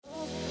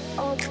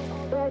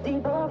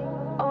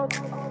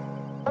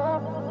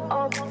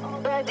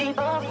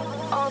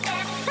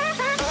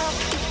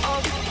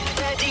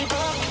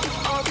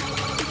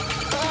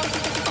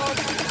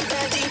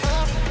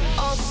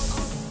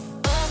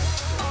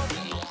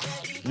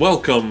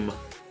Welcome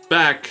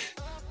back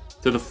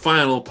to the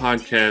final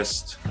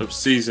podcast of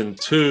Season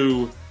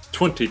 2,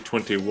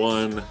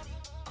 2021.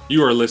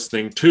 You are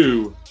listening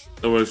to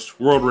the most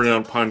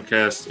world-renowned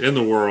podcast in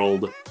the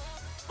world,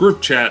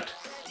 Group Chat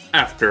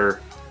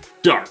After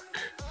Dark.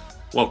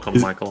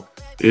 Welcome, Michael.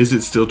 Is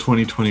it still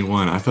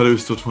 2021? I thought it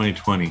was still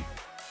 2020.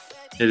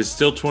 It is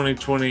still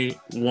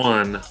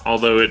 2021,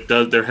 although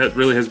there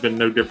really has been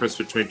no difference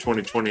between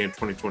 2020 and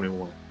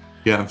 2021.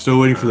 Yeah, I'm still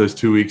waiting for those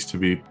 2 weeks to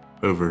be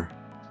over.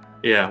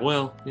 Yeah,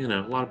 well, a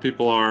lot of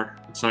people are.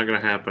 It's not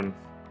going to happen.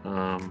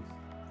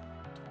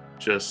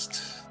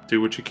 Just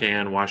do what you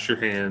can. Wash your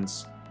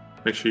hands.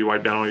 Make sure you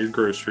wipe down all your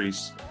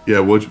groceries.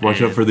 Yeah,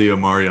 watch out for the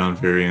Omarion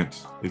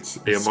variant. It's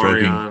the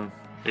Omarion.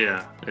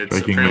 Yeah, it's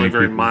apparently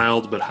very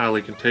mild but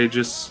highly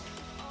contagious.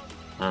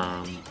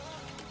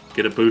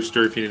 Get a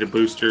booster if you need a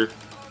booster.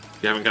 If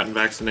you haven't gotten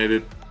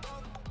vaccinated,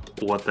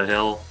 what the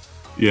hell?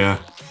 Yeah,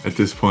 at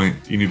this point,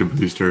 you need a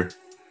booster.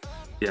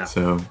 Yeah.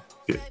 So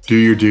do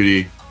your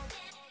duty.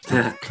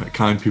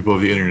 Kind people of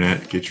the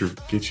internet, get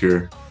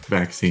your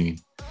vaccine.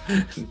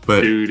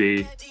 But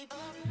duty.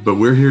 But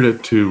we're here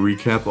to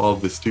recap all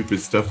of the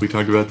stupid stuff we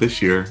talked about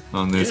this year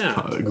on this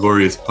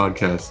glorious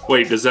podcast.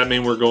 Wait, does that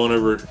mean we're going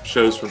over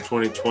shows from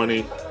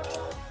 2020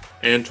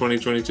 and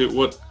 2022?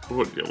 What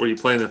were you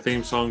playing the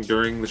theme song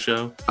during the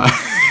show?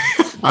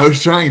 I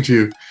was trying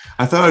to.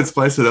 I thought I'd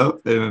spice it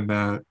up, and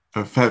I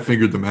fat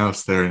fingered the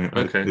mouse there, and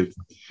it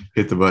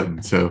hit the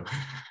button. So,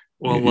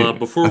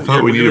 before I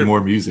thought we needed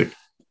more music.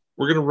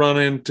 We're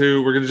going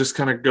to just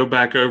kind of go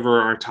back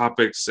over our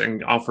topics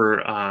and offer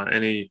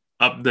any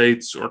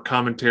updates or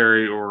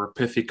commentary or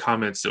pithy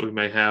comments that we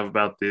may have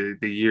about the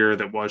year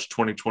that was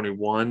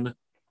 2021.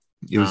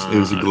 It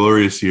was a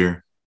glorious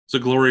year. It's a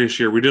glorious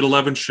year. We did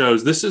 11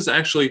 shows. This is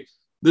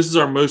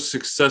our most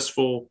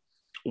successful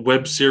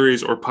web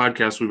series or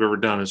podcast we've ever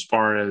done as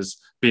far as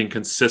being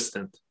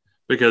consistent,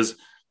 because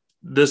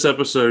this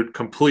episode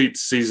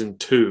completes season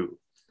 2,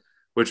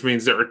 which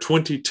means there are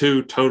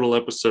 22 total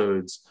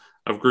episodes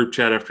of Group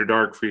Chat After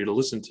Dark for you to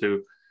listen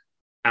to.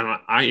 And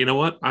you know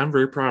what? I'm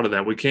very proud of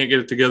that. We can't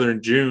get it together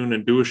in June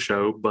and do a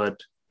show,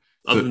 but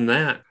other than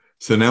that.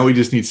 So now we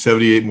just need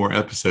 78 more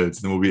episodes,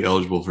 and then we'll be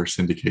eligible for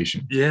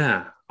syndication.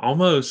 Yeah,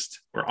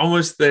 almost. We're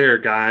almost there,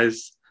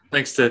 guys.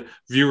 Thanks to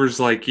viewers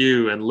like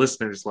you and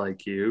listeners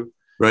like you.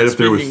 Right up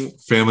there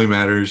with Family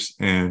Matters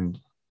and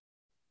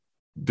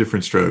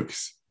Different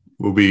Strokes.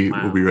 We'll be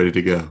ready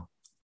to go.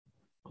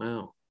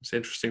 Wow, it's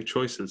interesting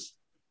choices.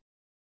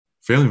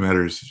 Family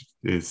Matters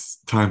is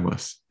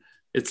timeless.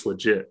 It's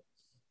legit.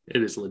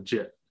 It is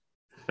legit.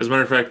 As a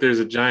matter of fact, there's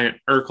a giant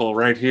Urkel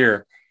right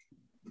here.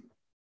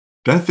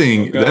 That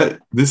thing,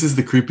 this is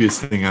the creepiest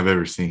thing I've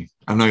ever seen.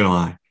 I'm not going to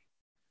lie.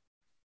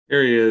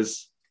 Here he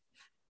is.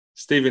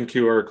 Stephen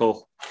Q.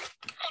 Urkel.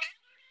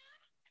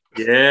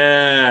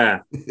 Yeah.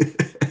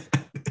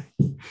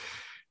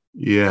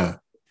 Yeah.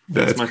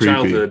 That's my creepy.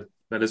 childhood.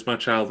 That is my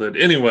childhood.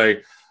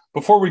 Anyway,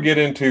 before we get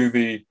into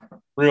the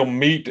real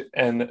meat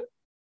and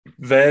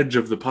veg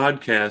of the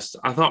podcast,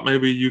 I thought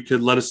maybe you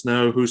could let us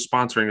know who's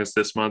sponsoring us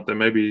this month and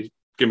maybe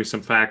give me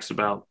some facts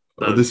about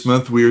those. This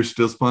month we are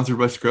still sponsored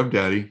by Scrub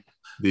Daddy.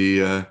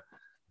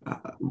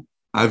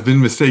 I've been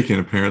mistaken,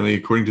 apparently.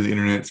 According to the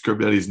internet, Scrub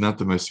Daddy is not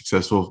the most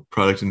successful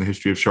product in the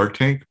history of Shark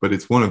Tank, but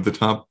it's one of the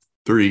top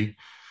 3.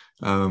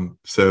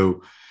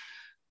 So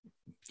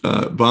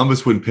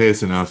Bombas wouldn't pay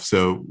us enough,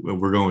 so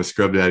we're going with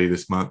Scrub Daddy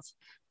this month.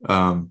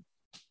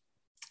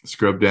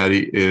 Scrub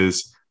Daddy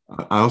is...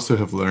 I also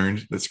have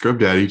learned that Scrub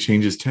Daddy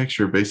changes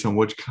texture based on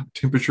what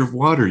temperature of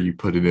water you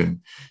put it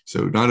in.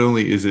 So not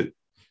only is it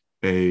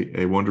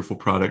a wonderful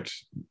product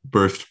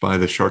birthed by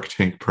the Shark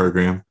Tank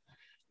program,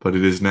 but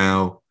it is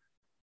now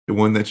the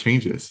one that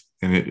changes,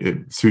 and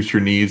it suits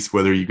your needs,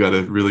 whether you got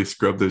to really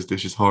scrub those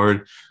dishes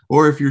hard,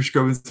 or if you're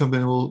scrubbing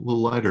something a little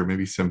lighter,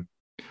 maybe some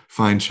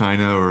fine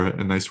china or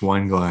a nice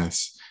wine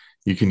glass.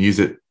 You can use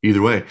it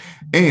either way.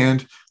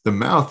 And the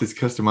mouth is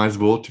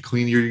customizable to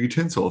clean your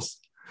utensils.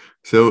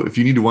 So if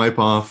you need to wipe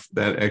off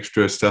that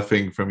extra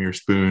stuffing from your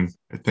spoon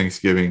at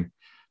Thanksgiving,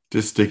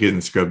 just stick it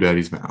in Scrub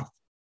Daddy's mouth.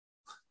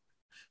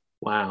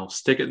 Wow,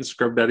 stick it in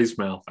Scrub Daddy's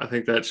mouth. I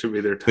think that should be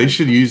their title. They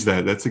should use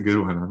that. That's a good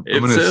one.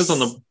 It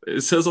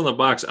says on the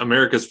box,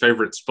 America's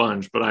favorite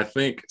sponge, but I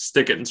think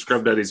stick it in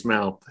Scrub Daddy's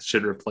mouth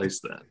should replace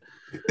that.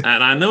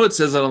 And I know it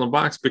says that on the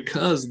box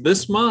because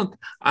this month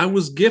I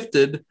was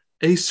gifted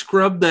a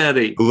Scrub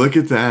Daddy. Look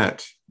at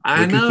that.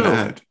 I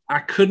know. I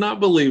could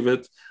not believe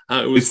it.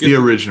 It's the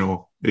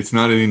original. It's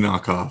not any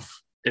knockoff.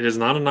 It is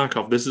not a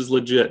knockoff. This is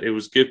legit. It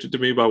was gifted to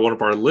me by one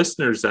of our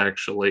listeners,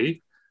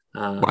 actually.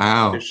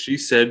 Wow. She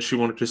said she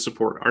wanted to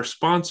support our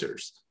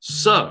sponsors.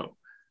 So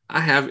I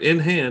have in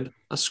hand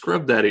a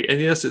Scrub Daddy.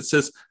 And yes, it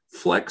says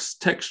Flex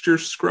Texture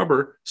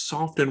Scrubber,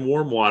 soft in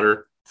warm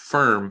water,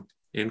 firm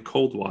in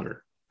cold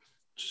water.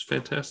 Which is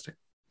fantastic.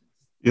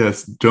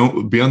 Yes,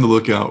 don't be on the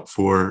lookout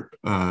for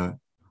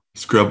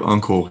Scrub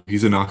Uncle.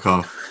 He's a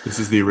knockoff. This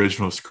is the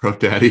original Scrub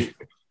Daddy.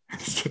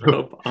 So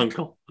Scrub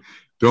Uncle.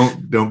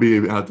 don't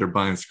be out there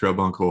buying Scrub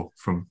Uncle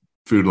from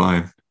Food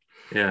Lion.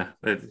 Yeah,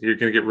 you're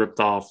gonna get ripped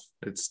off.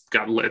 It's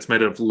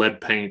made of lead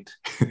paint,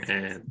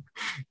 and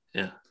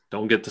yeah,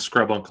 don't get the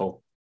Scrub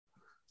Uncle.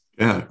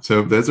 Yeah,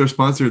 so that's our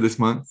sponsor this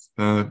month.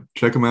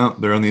 Check them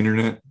out. They're on the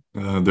internet.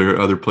 There are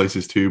other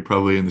places too,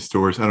 probably in the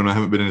stores. I don't know. I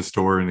haven't been in a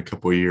store in a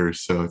couple of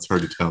years, so it's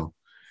hard to tell.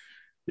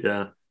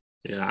 Yeah,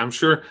 yeah. I'm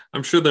sure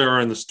they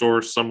are in the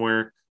store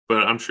somewhere,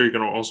 but I'm sure you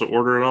can also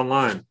order it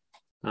online.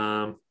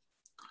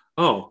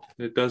 Oh,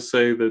 it does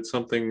say that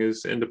something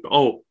is independent.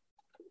 Oh,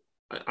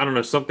 I don't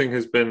know. Something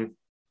has been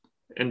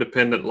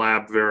independent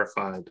lab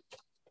verified.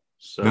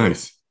 So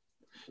Nice.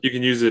 you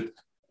can use it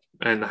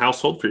in the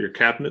household for your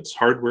cabinets,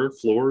 hardware,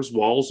 floors,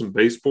 walls, and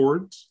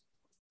baseboards.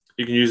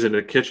 You can use it in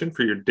the kitchen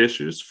for your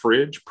dishes,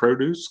 fridge,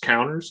 produce,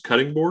 counters,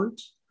 cutting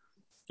boards.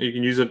 You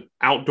can use it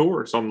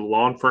outdoors on the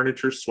lawn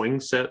furniture, swing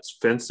sets,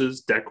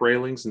 fences, deck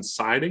railings, and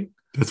siding.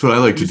 That's what I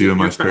like to Use it do in in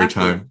my your spare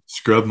bathroom. time.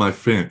 Scrub my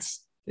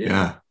fence.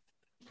 Yeah.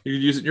 You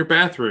can use it in your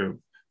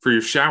bathroom, for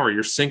your shower,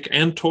 your sink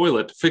and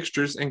toilet,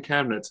 fixtures and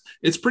cabinets.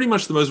 It's pretty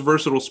much the most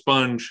versatile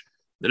sponge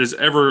that has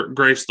ever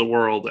graced the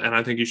world. And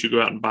I think you should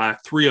go out and buy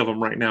 3 of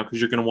them right now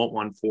because you're going to want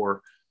one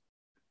for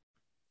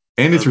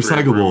And it's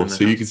every room recyclable, in the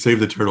so you house. can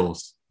save the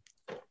turtles.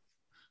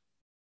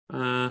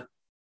 It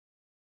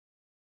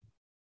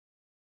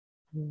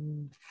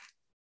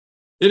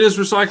is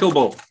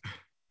recyclable.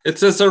 It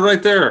says so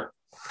right there.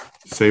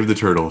 Save the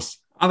turtles.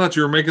 I thought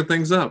you were making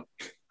things up.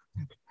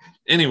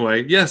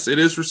 Anyway, yes, it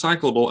is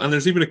recyclable. And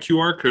there's even a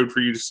QR code for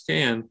you to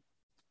scan.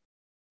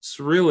 It's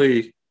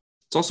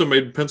also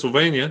made in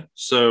Pennsylvania.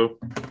 So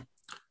there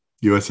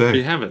USA.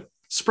 you have it.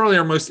 It's probably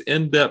our most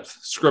in-depth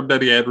Scrub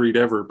Daddy ad read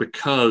ever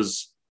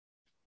because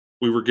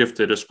we were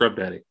gifted a Scrub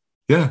Daddy.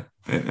 Yeah.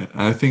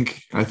 I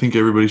think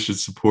everybody should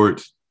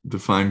support the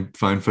fine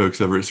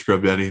folks over at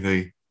Scrub Daddy.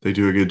 They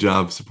do a good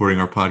job supporting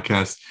our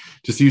podcast.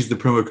 Just use the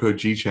promo code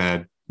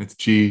GCHAD. It's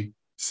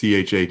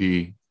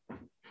GCHAD.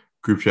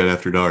 Group Chat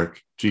After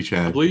Dark.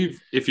 GCHAD. I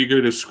believe if you go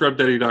to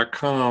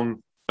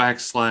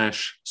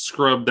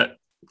scrubdaddy.com/scrub that.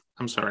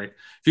 I'm sorry.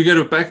 If you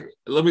go to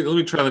let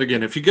me try that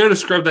again. If you go to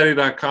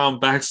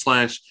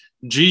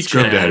scrubdaddy.com/GCHAD,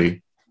 Scrub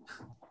Daddy.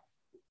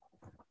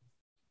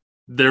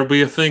 there'll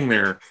be a thing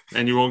there,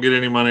 and you won't get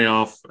any money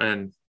off.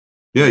 And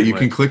Yeah, anyway, you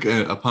can click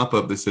a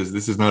pop-up that says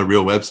this is not a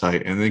real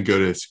website, and then go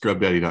to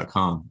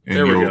scrubdaddy.com, and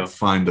There we you'll go.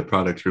 find the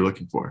product you're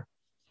looking for.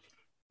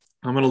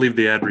 I'm going to leave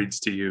the ad reads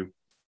to you.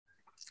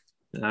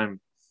 I'm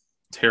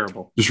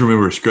terrible Just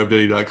remember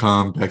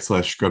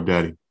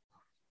scrubdaddy.com/scrubdaddy.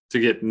 to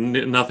get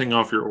nothing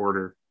off your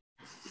order.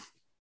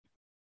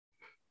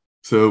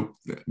 So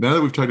now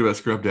that we've talked about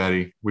Scrub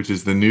Daddy, which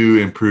is the new,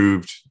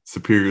 improved,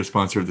 superior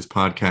sponsor of this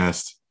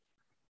podcast,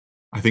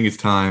 I think it's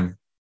time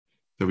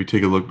that we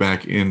take a look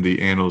back in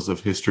the annals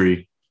of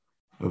history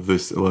of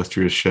this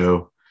illustrious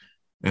show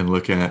and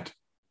look at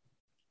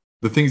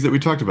the things that we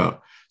talked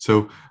about.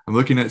 So I'm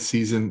looking at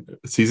season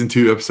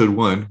 2, episode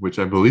 1, which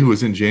I believe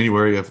was in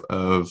January of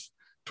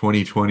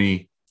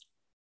 2020.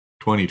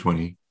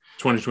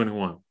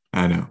 2021.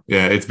 I know.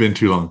 Yeah, it's been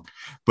too long.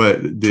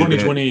 But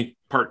 2020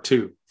 part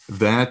 2.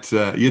 That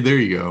there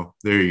you go.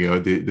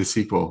 The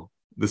sequel,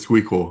 the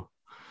squeakle.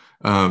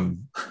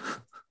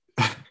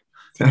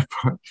 That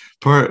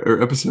part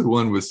or episode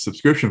 1 was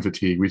subscription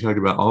fatigue. We talked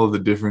about all of the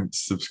different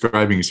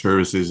subscribing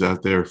services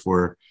out there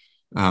for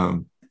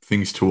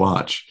things to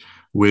watch,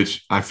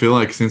 which I feel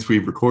like since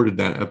we've recorded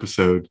that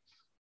episode,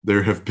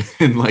 there have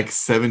been like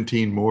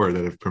 17 more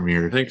that have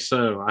premiered. I think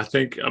so. I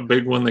think a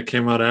big one that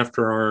came out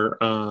after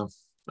our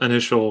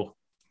initial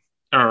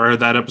or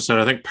that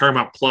episode, I think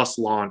Paramount Plus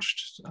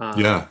launched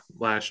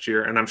last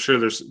year, and I'm sure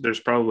there's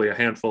probably a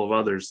handful of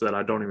others that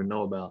I don't even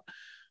know about.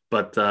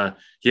 But that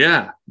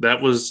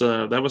was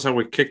how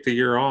we kicked the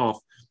year off,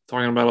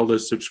 talking about all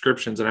those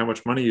subscriptions and how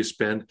much money you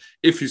spend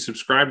if you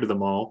subscribe to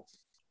them all,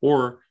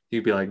 or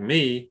you'd be like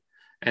me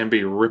and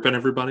be ripping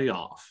everybody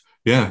off.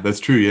 Yeah, that's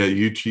true. Yeah,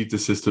 you cheat the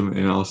system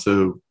and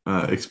also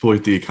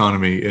exploit the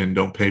economy and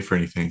don't pay for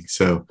anything.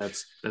 So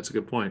that's a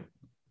good point.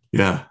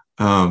 Yeah.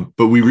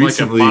 But we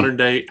recently, like a modern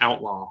day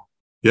outlaw.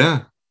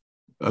 Yeah,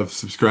 of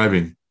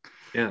subscribing.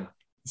 Yeah.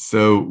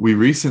 So we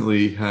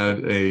recently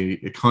had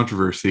a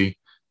controversy,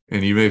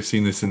 and you may have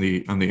seen this on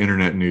the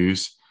internet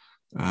news.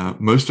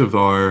 Most of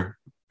our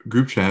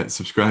group chat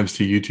subscribes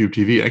to YouTube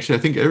TV. Actually,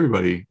 I think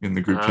everybody in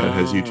the group chat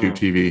has YouTube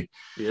TV.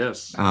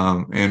 Yes.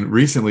 And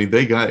recently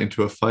they got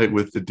into a fight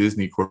with the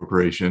Disney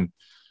Corporation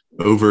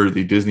over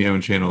the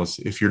Disney-owned channels.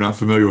 If you're not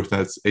familiar with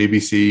that, it's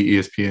ABC,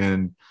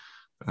 ESPN,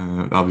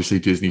 obviously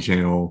Disney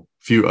Channel,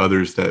 a few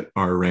others that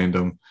are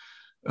random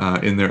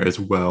in there as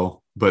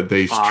well. But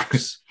they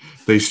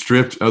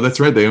stripped. Oh, that's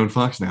right. They own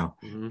Fox now.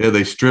 Mm-hmm. Yeah,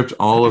 they stripped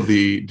all of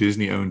the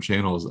Disney-owned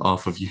channels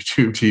off of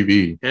YouTube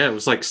TV. Yeah, it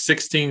was like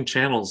 16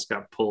 channels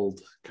got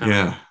pulled. Kind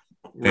of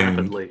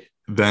rapidly.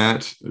 And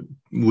that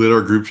lit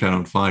our group chat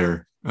on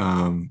fire.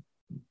 And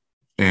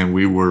and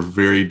we were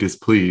very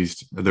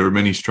displeased. There were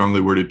many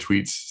strongly worded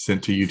tweets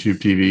sent to YouTube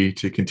TV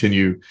to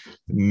continue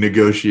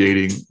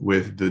negotiating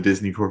with the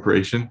Disney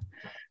Corporation,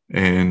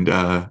 and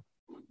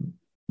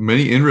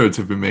many inroads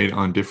have been made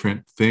on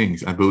different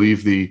things. I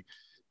believe the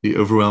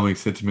overwhelming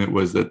sentiment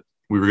was that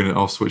we were going to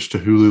all switch to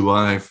Hulu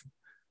Live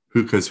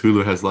because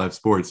Hulu has live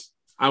sports.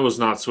 I was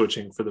not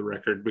switching, for the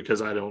record,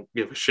 because I don't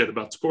give a shit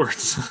about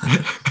sports.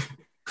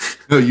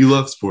 No, you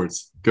love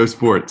sports. Go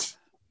sports.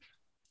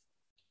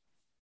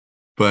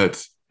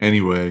 But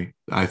anyway,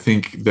 I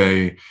think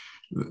there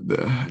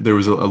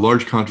was a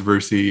large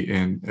controversy,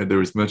 and there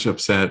was much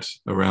upset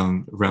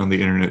around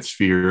the internet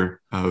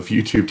sphere of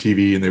YouTube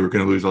TV, and they were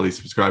going to lose all these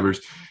subscribers.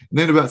 And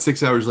then about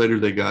 6 hours later,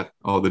 they got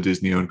all the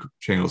Disney-owned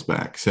channels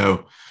back.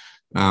 So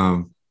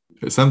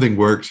something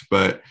worked,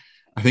 but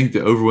I think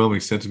the overwhelming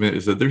sentiment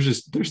is that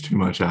there's too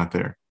much out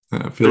there.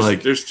 I feel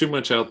like there's too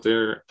much out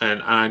there,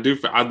 and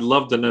I'd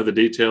love to know the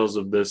details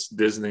of this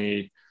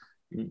Disney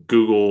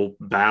Google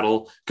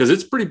battle, because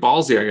it's pretty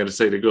ballsy, I got to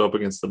say, to go up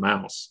against the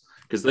mouse,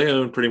 because they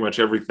own pretty much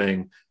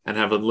everything and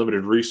have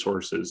unlimited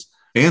resources.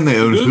 And they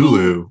own Google,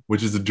 Hulu,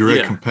 which is a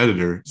direct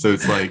competitor. So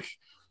it's like,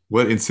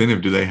 what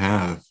incentive do they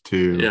have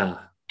to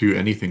do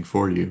anything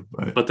for you?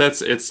 But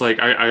it's like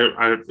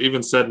I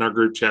even said in our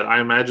group chat, I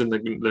imagine the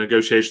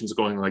negotiations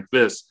going like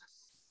this.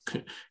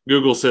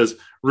 Google says,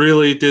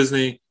 "Really,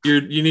 Disney?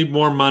 You need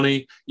more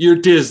money? You're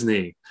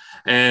Disney."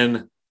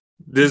 And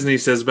Disney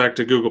says back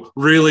to Google,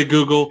 "Really,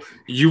 Google?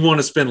 You want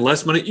to spend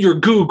less money? You're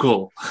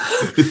Google."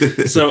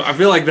 So I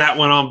feel like that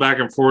went on back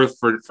and forth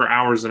for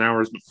hours and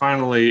hours, but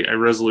finally a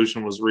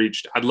resolution was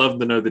reached. I'd love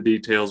to know the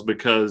details,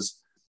 because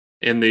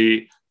in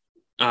the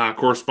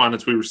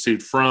correspondence we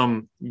received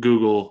from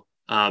Google,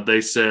 they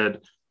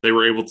said they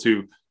were able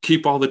to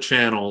keep all the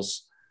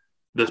channels.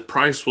 The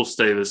price will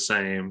stay the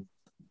same.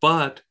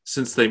 But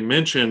since they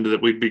mentioned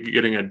that we'd be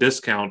getting a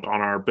discount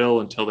on our bill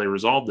until they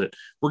resolved it,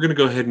 we're going to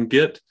go ahead and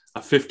get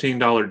a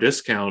 $15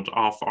 discount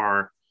off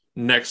our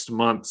next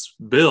month's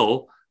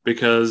bill,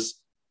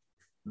 because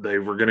they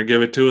were going to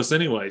give it to us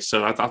anyway.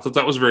 So I thought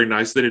that was very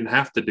nice. They didn't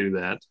have to do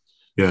that.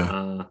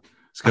 Yeah.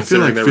 I feel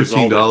like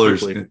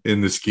 $15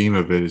 in the scheme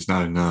of it is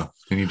not enough.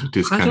 They need to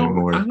discount it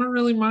more. I don't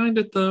really mind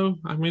it, though.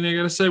 I mean, I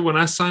got to say, when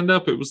I signed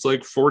up, it was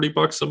like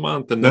 $40 a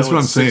month, and that's now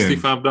what it's I'm saying.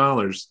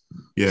 $65.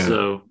 Yeah.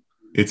 So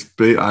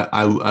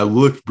I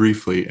looked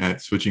briefly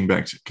at switching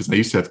back, because I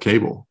used to have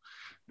cable,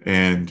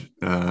 and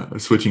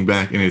switching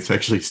back, and it's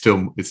actually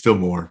still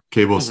more.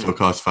 Cable still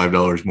costs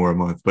 $5 more a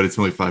month, but it's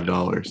only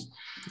 $5.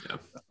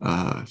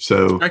 Yeah.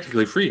 So it's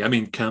practically free. I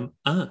mean, come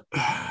on.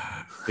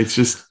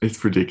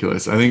 It's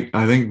ridiculous. I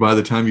think by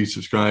the time you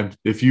subscribed,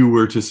 if you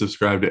were to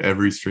subscribe to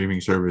every streaming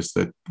service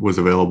that was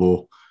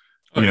available,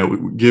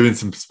 given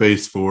some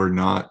space for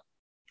not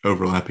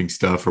overlapping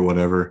stuff or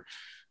whatever,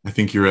 I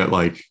think you're at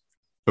like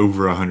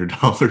over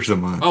 $100 a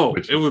month. Oh,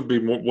 it would be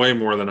way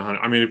more than 100.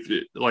 I mean,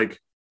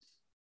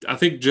 I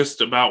think just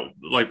about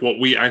like what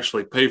we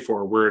actually pay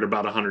for, we're at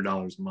about $100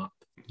 a month.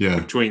 Yeah.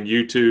 Between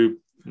YouTube,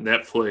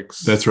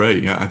 Netflix. That's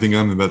right. Yeah. I think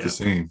I'm about the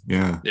same.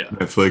 Yeah.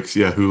 Netflix.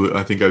 Yeah. Hulu.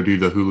 I think I would do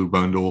the Hulu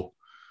bundle.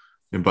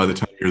 And by the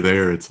time you're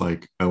there, it's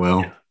like, oh,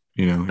 well,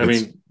 I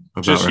mean,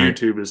 just right.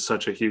 YouTube is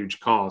such a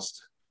huge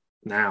cost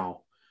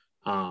now.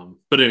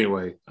 But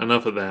anyway,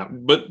 enough of that.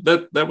 But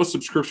that was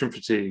subscription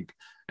fatigue.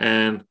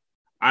 And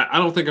I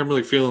don't think I'm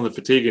really feeling the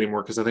fatigue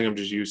anymore, because I think I'm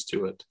just used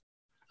to it.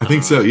 I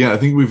think so. Yeah. I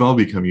think we've all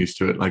become used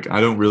to it. Like, I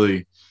don't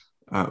really,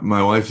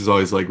 my wife is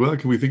always like, well,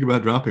 can we think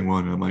about dropping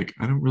one? And I'm like,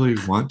 I don't really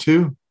want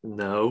to.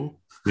 No.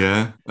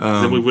 Yeah.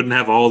 Then we wouldn't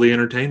have all the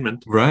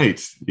entertainment.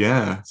 Right.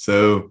 Yeah.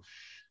 So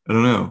I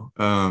don't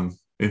know.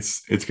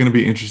 It's going to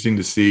be interesting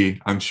to see.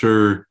 I'm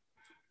sure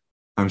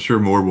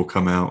more will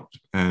come out,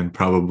 and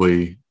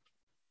probably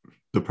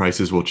the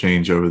prices will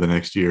change over the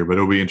next year, but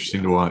it'll be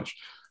interesting to watch.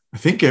 I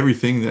think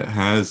everything that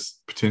has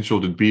potential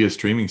to be a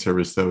streaming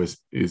service, though,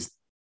 is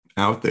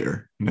out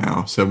there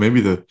now. So maybe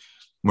the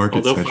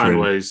market's they'll find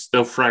ways.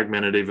 They'll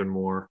fragment it even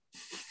more.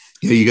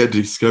 Yeah, you got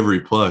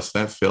Discovery Plus.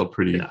 That failed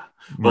pretty. Yeah.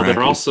 Well,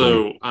 they're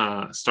also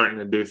starting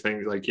to do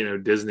things like,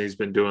 Disney's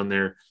been doing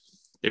their,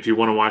 if you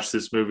want to watch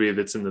this movie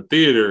that's in the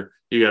theater,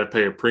 you got to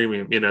pay a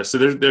premium, so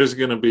there's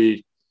going to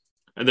be,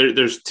 and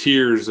there's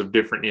tiers of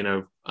different,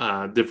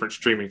 different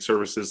streaming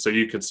services. So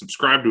you can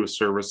subscribe to a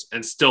service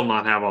and still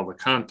not have all the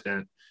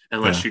content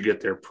unless you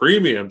get their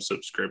premium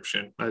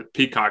subscription.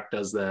 Peacock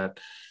does that.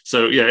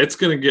 So yeah, it's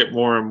going to get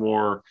more and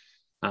more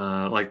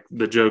like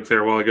the joke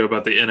there a while ago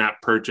about the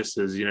in-app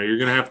purchases. You're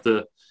going to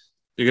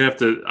have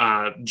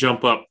to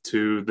jump up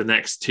to the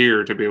next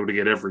tier to be able to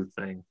get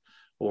everything.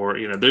 Or,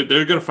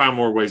 they're going to find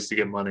more ways to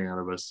get money out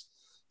of us.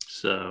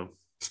 So,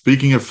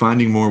 speaking of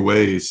finding more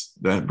ways,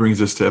 that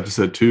brings us to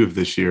episode 2 of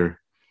this year.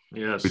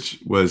 Yes. Which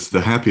was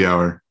the happy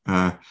hour.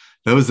 That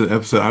was an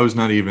episode I was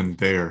not even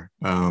there.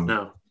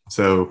 No.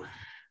 So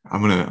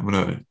I'm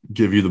gonna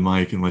give you the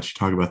mic and let you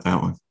talk about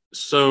that one.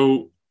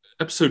 So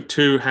episode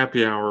 2,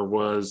 happy hour,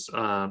 was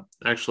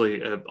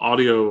actually an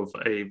audio of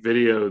a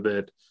video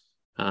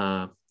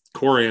that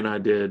Corey and I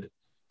did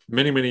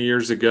many, many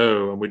years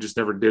ago, and we just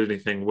never did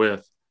anything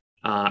with.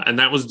 And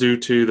that was due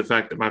to the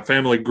fact that my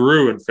family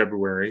grew in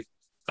February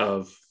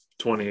of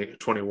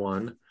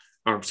 2021,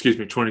 or excuse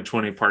me,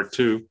 2020 part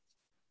two.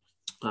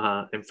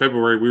 In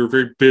February, we were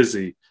very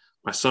busy.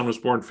 My son was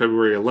born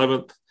February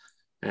 11th,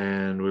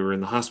 and we were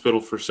in the hospital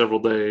for several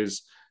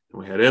days.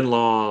 And we had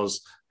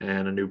in-laws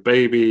and a new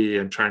baby,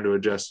 and trying to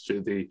adjust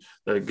to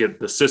get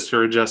the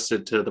sister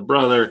adjusted to the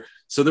brother.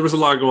 So there was a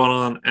lot going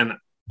on, and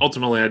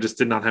ultimately, I just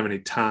did not have any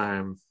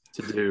time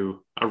to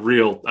do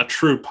a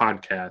true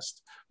podcast.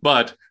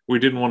 But we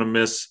didn't want to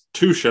miss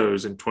 2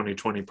 shows in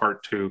 2020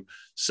 part 2,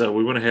 so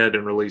we went ahead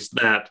and released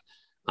that.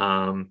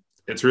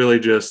 It's really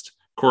just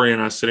Corey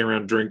and I sitting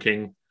around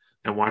drinking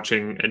and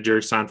watching a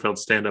Jerry Seinfeld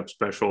stand-up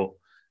special.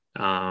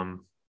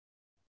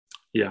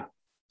 Yeah,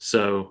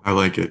 so I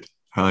like it.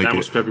 That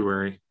was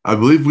February. I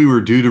believe we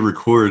were due to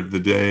record the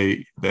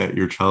day that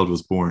your child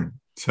was born.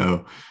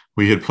 So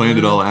we had planned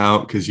it all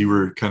out because you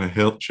were kind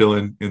of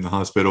chilling in the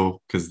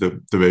hospital because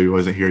the baby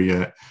wasn't here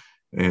yet.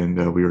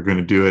 And we were going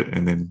to do it.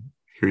 And then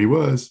here he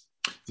was.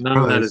 None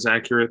of that is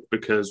accurate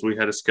because we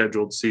had a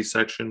scheduled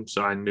C-section.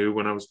 So I knew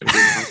when I was going to be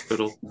in the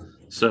hospital.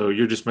 So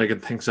you're just making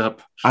things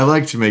up. I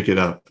like to make it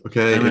up.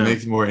 Okay. It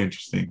makes it more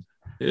interesting.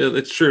 Yeah,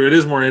 it's true. It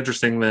is more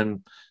interesting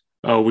than,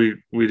 we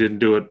didn't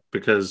do it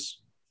because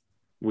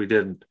we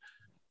didn't.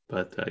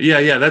 But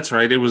yeah, that's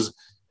right. It was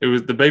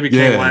the baby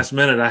came last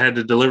minute. I had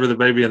to deliver the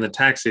baby in the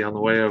taxi on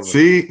the way over.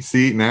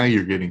 See, now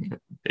you're getting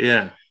it.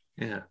 Yeah.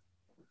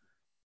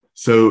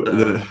 So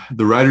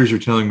the writers are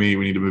telling me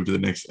we need to move to the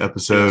next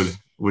episode,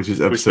 which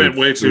is episode. We spent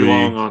way too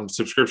long on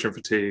subscription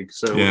fatigue,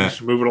 so we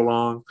should move it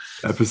along.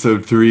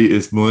 Episode 3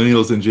 is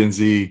Millennials and Gen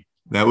Z.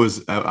 That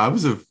was I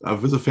was a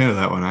fan of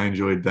that one. I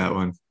enjoyed that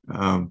one.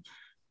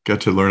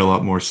 Got to learn a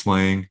lot more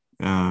slang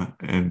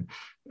and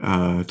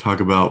talk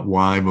about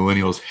why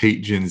millennials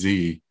hate Gen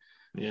Z.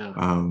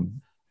 Yeah.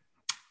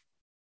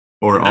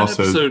 Or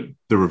also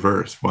the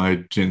reverse,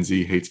 why Gen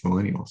Z hates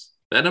millennials.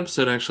 That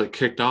episode actually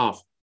kicked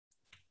off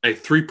a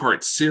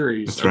 3-part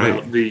series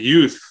about the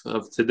youth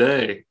of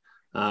today.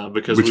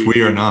 Because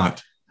we are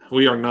not.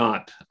 We are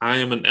not. I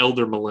am an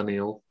elder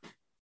millennial,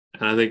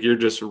 and I think you're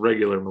just a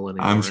regular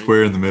millennial. I'm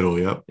square in the middle.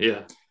 Yep.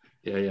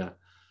 Yeah.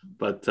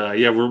 But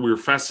we're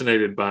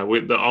fascinated by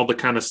all the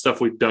kind of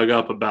stuff we dug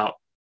up about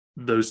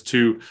those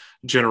 2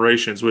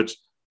 generations. Which,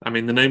 I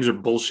mean, the names are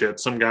bullshit.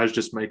 Some guys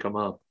just make them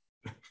up.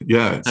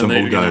 Yeah, some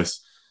old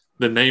guys.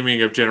 The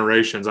naming of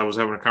generations. I was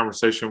having a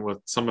conversation with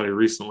somebody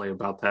recently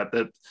about that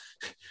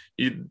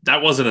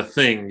that wasn't a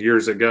thing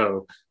years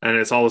ago, and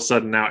it's all of a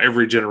sudden now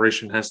every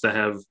generation has to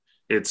have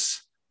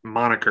its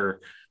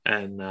moniker.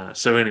 And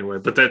so anyway,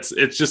 but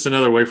it's just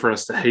another way for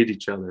us to hate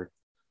each other.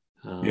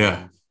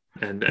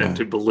 And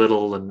to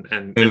belittle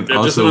and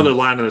also, just another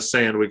line in the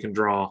sand we can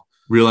draw.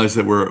 Realize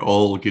that we're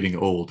all getting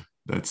old.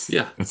 That's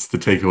the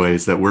takeaway,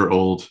 is that we're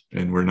old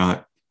and we're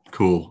not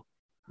cool.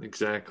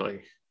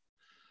 Exactly.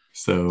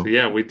 So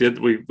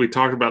we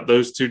talked about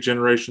those 2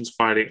 generations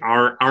fighting,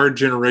 our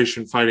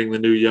generation fighting the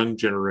new young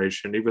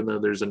generation, even though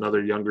there's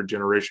another younger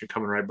generation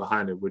coming right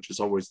behind it, which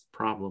is always the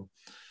problem.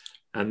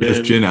 And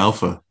then Gen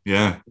Alpha.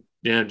 Yeah,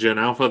 Gen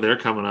Alpha, they're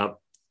coming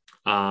up.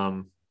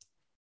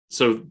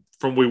 So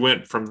we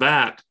went from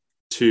that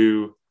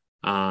to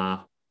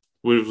what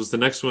was the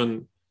next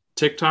one,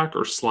 TikTok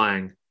or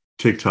slang?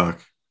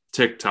 TikTok.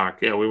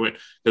 Yeah, we went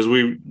because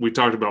we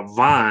talked about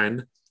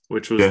Vine,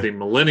 which was the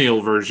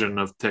millennial version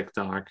of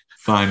TikTok.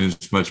 Vine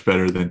is much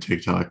better than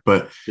TikTok,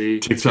 but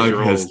TikTok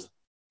has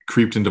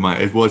creeped into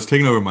it's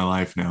taken over my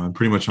life now. I'm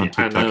pretty much on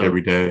TikTok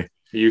every day.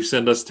 You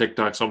send us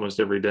TikToks almost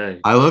every day.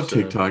 I love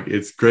TikTok.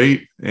 It's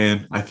great,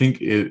 and I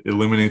think it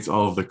eliminates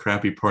all of the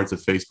crappy parts of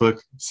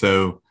Facebook.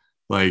 So,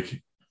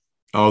 like,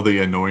 all the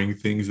annoying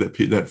things that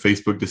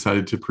Facebook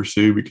decided to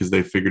pursue because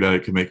they figured out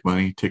it could make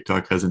money,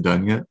 TikTok hasn't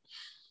done yet.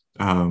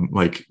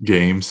 Like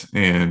games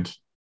and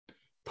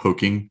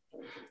poking.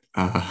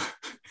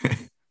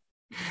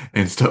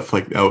 And stuff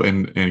like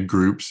that, and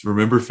groups.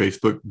 Remember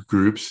Facebook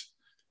groups?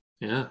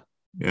 Yeah.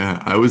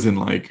 I was in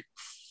like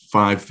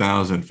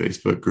 5,000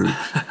 Facebook groups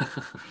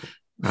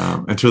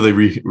until they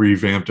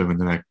revamped them, and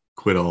then I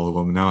quit all of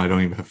them. Now I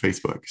don't even have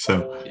Facebook.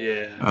 So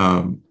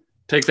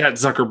take that,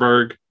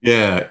 Zuckerberg.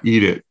 Yeah,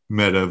 eat it,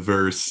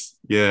 Metaverse.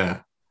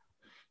 Yeah.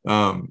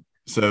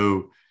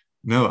 So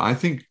no, I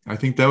think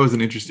that was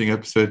an interesting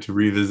episode to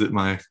revisit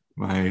my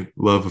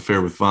love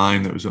affair with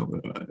Vine. That was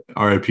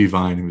RIP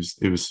Vine.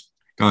 It was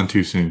gone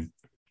too soon.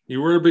 You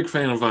were a big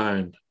fan of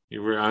Vine.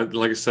 You were,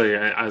 like I say,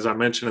 as I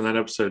mentioned in that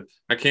episode,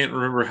 I can't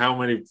remember how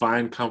many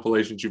Vine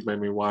compilations you've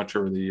made me watch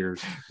over the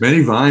years.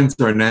 Many Vines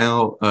are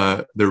now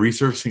they're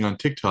resurfacing on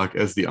TikTok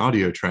as the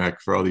audio track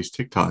for all these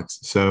TikToks.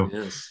 So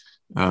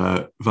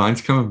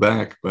Vine's coming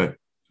back, but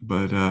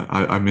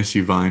I miss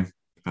you, Vine.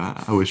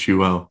 I wish you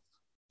well.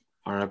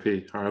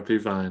 RIP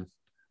Vine.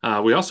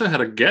 We also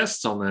had a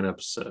guest on that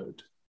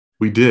episode.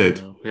 We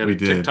did. We had a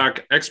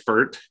TikTok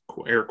expert,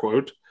 air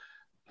quote.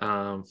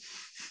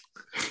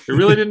 We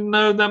really didn't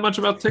know that much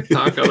about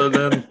TikTok other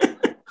than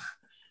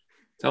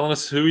telling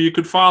us who you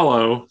could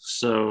follow.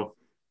 So,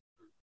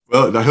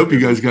 Well, I hope you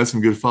guys got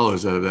some good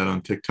follows out of that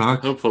on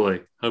TikTok.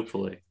 Hopefully.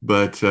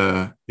 But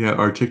yeah,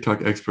 our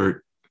TikTok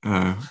expert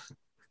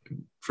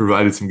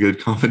provided some good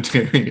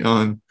commentary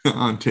on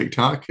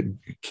TikTok and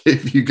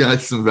gave you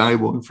guys some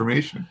valuable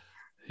information.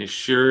 He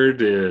sure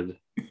did.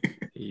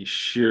 He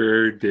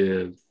sure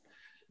did.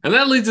 And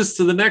that leads us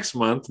to the next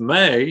month,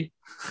 May.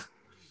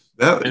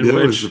 That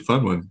was a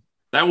fun one.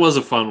 That was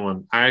a fun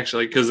one. I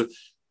actually, because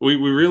we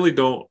really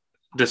don't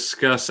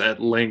discuss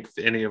at length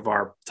any of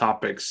our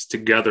topics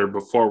together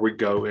before we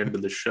go into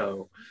the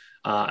show.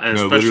 And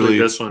no, especially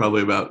this one.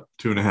 Probably about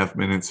 2.5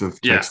 minutes of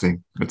texting. Yeah.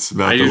 That's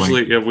about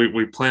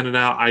we plan it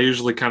out. I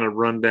usually kind of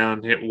run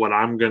down what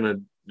I'm going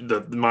to,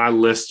 my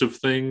list of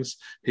things.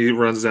 He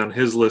runs down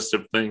his list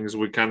of things.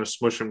 We kind of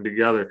smush them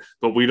together,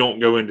 but we don't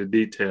go into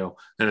detail.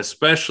 And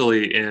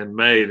especially in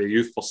May, the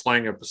Youthful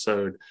Slang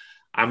episode,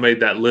 I made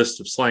that list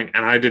of slang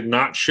and I did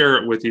not share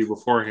it with you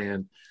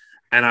beforehand.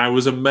 And I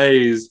was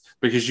amazed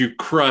because you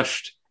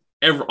crushed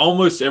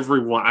almost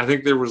every one. I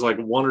think there was like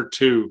one or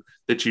two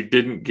that you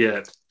didn't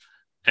get.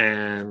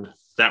 And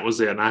that was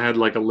it. And I had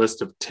like a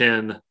list of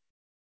 10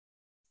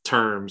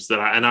 terms that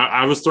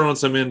I was throwing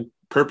some in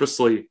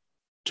purposely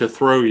to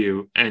throw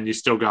you, and you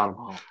still got them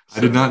all. So.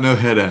 I did not know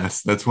head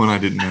ass. That's one I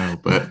didn't know,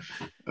 but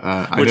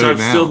which I've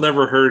still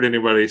never heard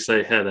anybody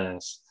say head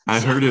ass.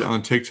 I heard it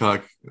on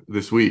TikTok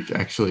this week,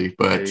 actually,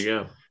 but there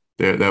you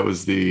go. That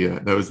was the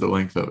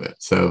length of it.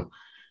 So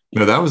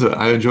no,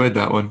 I enjoyed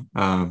that one.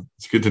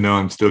 It's good to know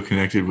I'm still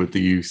connected with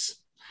the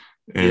use,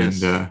 and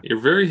yes,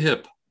 you're very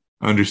hip.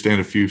 Understand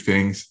a few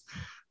things,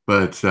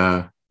 but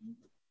I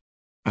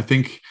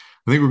think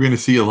we're going to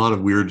see a lot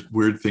of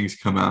weird things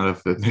come out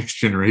of the next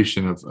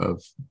generation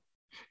of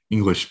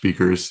English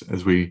speakers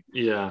as we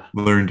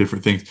learn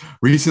different things.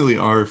 Recently,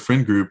 our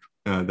friend group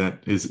that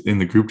is in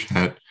the group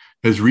chat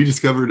has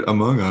rediscovered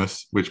Among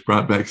Us, which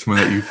brought back some of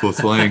that youthful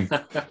slang,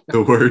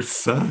 the word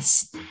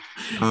sus.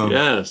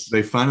 Yes.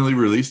 They finally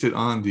released it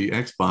on the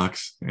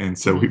Xbox, and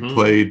so we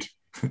played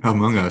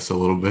Among Us a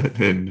little bit,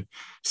 and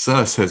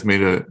sus has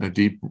made a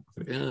deep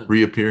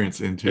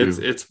reappearance into...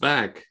 It's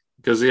back.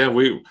 Because,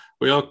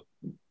 we all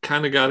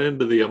kind of got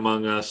into the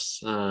Among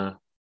Us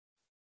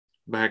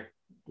back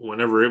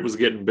whenever it was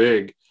getting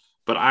big,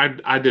 but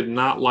I did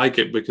not like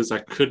it because I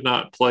could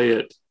not play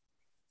it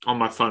on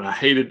my phone. I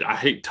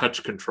hate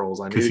touch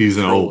controls. Because he's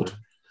an old.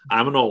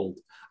 I'm an old.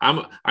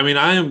 I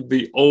am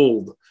the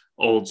old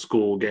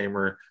school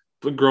gamer,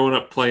 but growing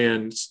up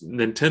playing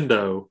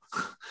Nintendo.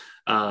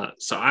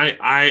 So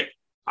I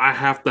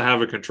have to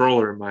have a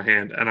controller in my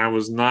hand, and I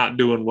was not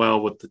doing well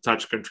with the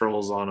touch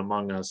controls on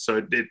Among Us.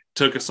 So it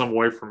took some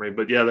away from me.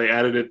 But yeah, they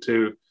added it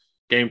to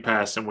Game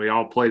Pass, and we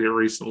all played it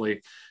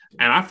recently.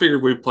 And I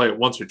figured we'd play it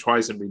once or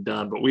twice and be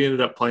done, but we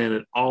ended up playing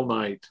it all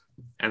night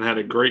and had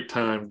a great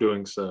time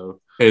doing so.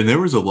 And there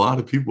was a lot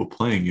of people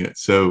playing it.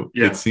 So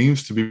it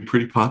seems to be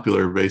pretty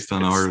popular based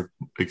on our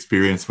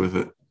experience with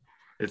it.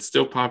 It's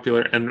still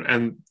popular.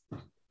 And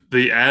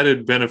the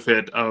added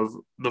benefit of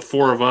the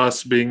four of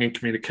us being in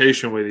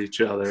communication with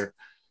each other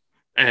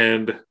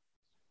and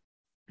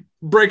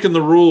breaking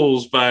the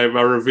rules by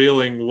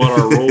revealing what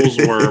our roles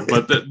were,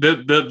 but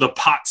the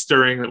pot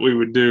stirring that we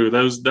would do,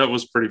 that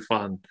was pretty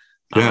fun.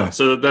 Yeah.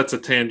 So that's a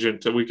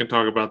tangent. We can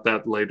talk about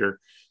that later.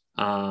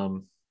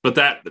 But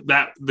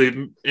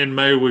in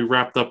May, we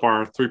wrapped up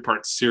our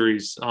 3-part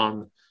series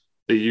on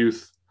the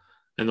youth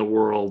in the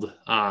world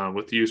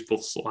with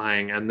youthful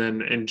slang. And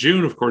then in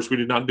June, of course, we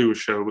did not do a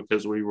show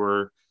because we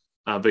were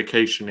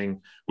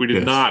vacationing. We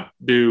did not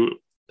do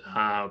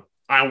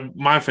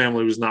my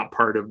family was not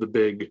part of the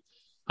big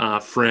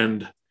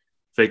friend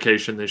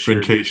vacation this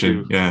year.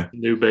 Friendcation,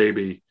 new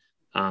baby.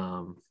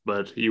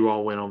 But you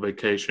all went on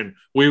vacation.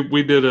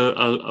 We did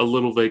a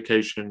little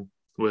vacation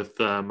with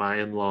my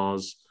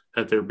in-laws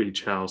at their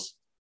beach house,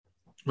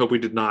 but we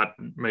did not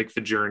make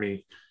the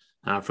journey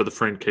for the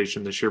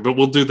friendcation this year. But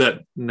we'll do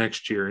that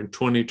next year in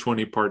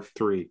 2020 part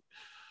 3.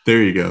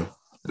 There you go.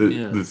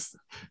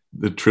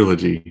 The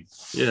trilogy.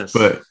 Yes.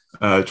 But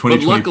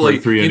 2020 luckily,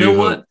 part 3. You know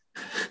what?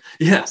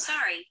 Yeah. Oh,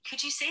 sorry.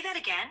 Could you say that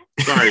again?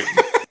 Sorry.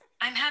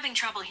 I'm having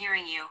trouble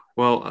hearing you.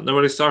 Well,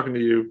 nobody's talking to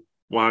you.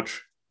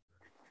 Watch.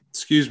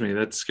 Excuse me.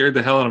 That scared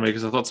the hell out of me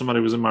because I thought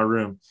somebody was in my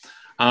room.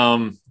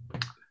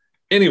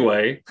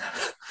 Anyway,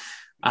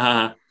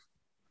 the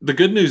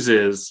good news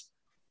is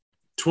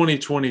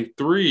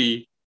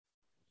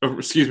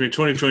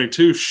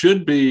 2022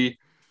 should be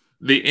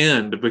the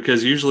end,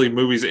 because usually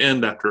movies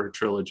end after a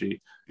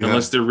trilogy,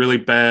 unless they're really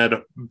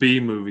bad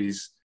B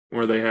movies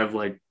where they have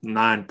like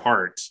 9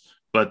 parts.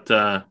 But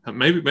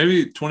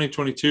maybe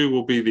 2022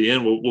 will be the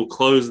end. We'll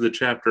close the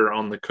chapter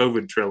on the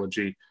COVID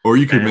trilogy. Or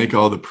you could make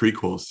all the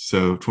prequels.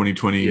 So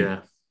 2020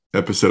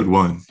 episode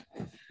 1.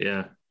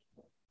 Yeah.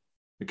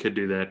 We could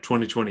do that.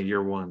 2020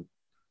 year 1.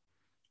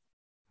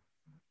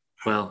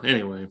 Well,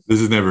 anyway.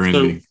 This is never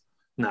ending.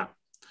 No.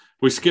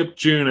 We skipped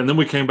June, and then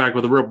we came back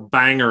with a real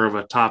banger of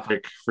a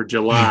topic for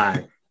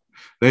July.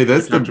 Hey,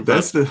 that's Dr.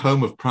 the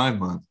home of Prime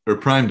Month or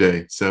Prime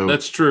Day. So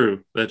That's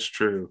true. That's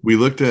true. we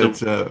looked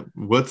at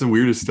what's the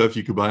weirdest stuff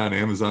you could buy on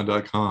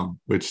Amazon.com,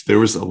 which there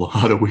was a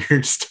lot of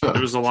weird stuff.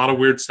 There was a lot of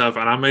weird stuff,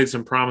 and I made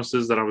some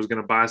promises that I was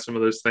going to buy some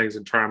of those things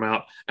and try them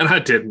out, and I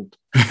didn't.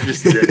 I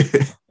just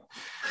didn't.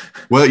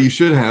 Well, you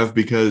should have,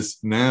 because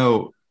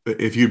now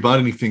if you bought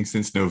anything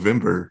since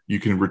November, you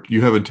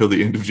have until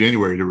the end of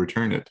January to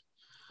return it.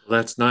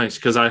 That's nice,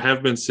 because I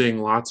have been seeing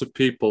lots of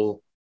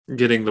people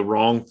getting the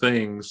wrong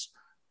things.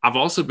 I've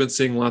also been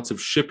seeing lots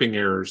of shipping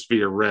errors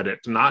via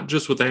Reddit, not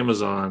just with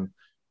Amazon,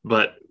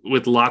 but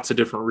with lots of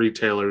different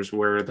retailers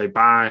where they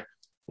buy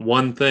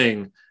one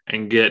thing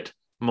and get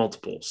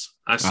multiples.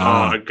 I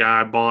saw a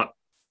guy bought,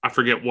 I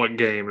forget what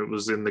game. It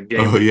was in the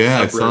game. Oh,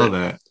 yeah, subreddit. I saw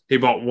that. He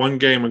bought one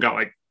game and got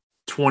like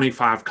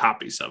 25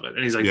 copies of it.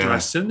 And he's like, do I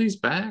send these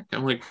back?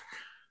 I'm like,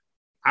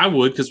 I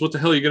would, because what the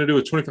hell are you going to do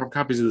with 25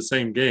 copies of the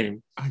same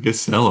game? I guess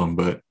sell them,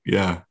 but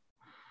yeah.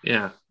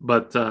 Yeah,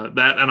 but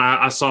that, and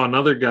I saw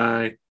another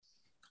guy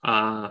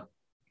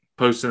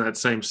posting that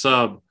same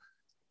sub.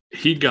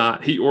 He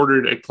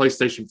ordered a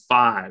PlayStation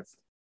 5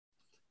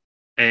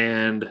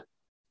 and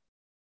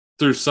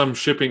through some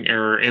shipping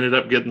error ended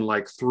up getting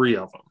like 3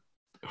 of them.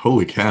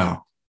 Holy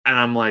cow. And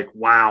I'm like,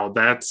 wow,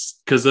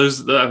 that's because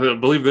those, I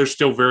believe they're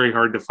still very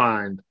hard to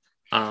find.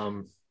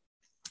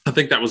 I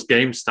think that was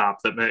GameStop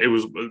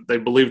they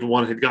believed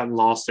one had gotten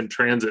lost in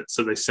transit.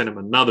 So they sent him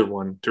another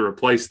one to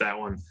replace that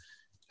one.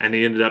 And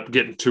he ended up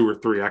getting 2 or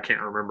 3. I can't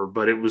remember,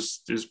 but it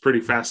was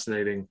pretty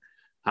fascinating.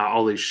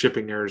 All these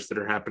shipping errors that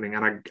are happening.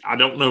 And I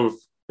don't know if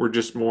we're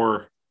just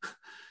more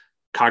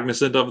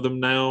cognizant of them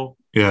now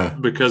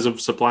because of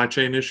supply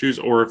chain issues,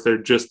 or if they're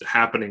just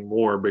happening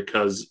more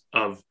because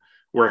of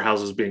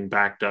warehouses being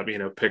backed up,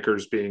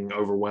 pickers being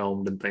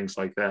overwhelmed and things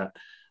like that.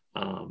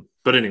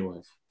 But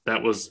anyway,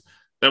 that was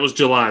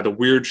July, the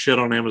weird shit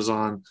on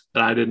Amazon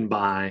that I didn't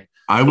buy.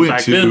 I went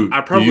back to then,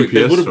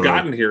 they would have store.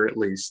 gotten here at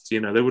least. They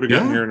would have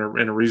gotten here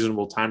in a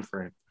reasonable time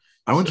frame.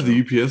 I went to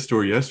the UPS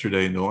store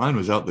yesterday and the line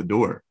was out the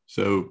door.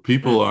 So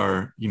people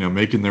are,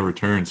 making their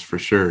returns for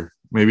sure.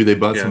 Maybe they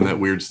bought some of that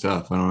weird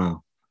stuff. I don't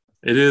know.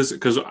 It is,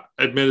 because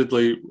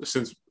admittedly,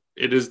 since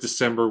it is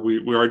December,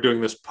 we are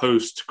doing this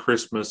post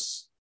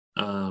Christmas.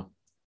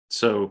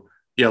 So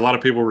yeah, a lot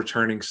of people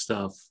returning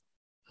stuff.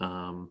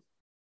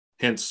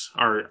 Hence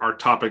our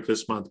topic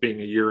this month being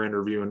a year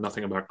interview and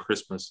nothing about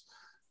Christmas.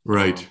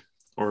 Right.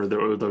 Or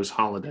those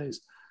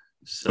holidays.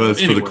 So well,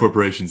 that's for the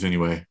corporations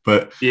anyway.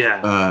 But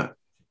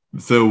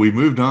so we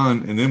moved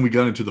on, and then we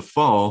got into the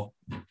fall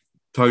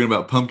talking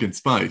about pumpkin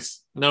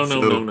spice.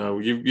 No.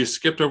 You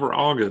skipped over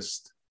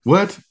August.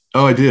 What?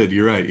 Oh, I did.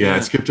 You're right. Yeah,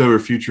 I skipped over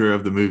Future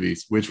of the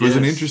Movies, which was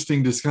an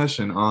interesting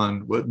discussion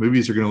on what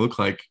movies are going to look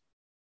like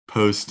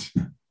post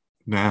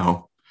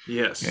now.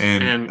 Yes.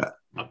 And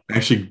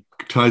actually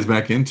ties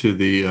back into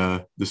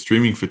the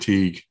streaming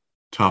fatigue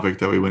topic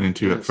that we went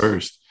into at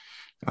first,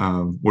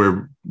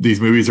 where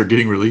these movies are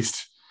getting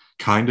released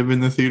kind of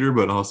in the theater,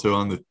 but also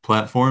on the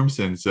platforms.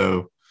 And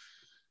so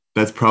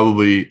that's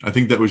probably, I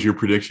think that was your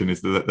prediction,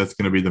 is that's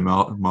going to be the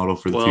model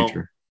for the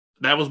future.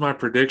 That was my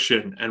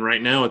prediction. And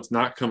right now it's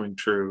not coming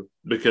true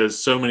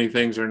because so many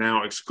things are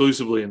now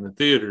exclusively in the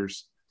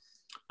theaters,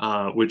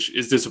 which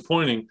is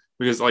disappointing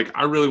because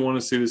I really want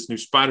to see this new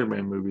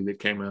Spider-Man movie that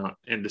came out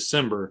in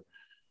December.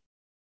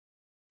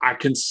 I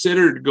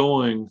considered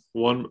going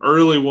one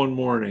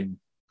morning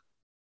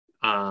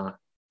to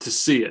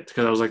see it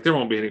because I was like, there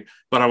won't be any,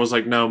 but I was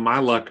like, no, my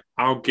luck,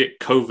 I'll get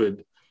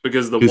COVID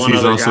because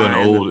he's also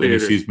an old and he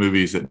sees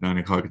movies at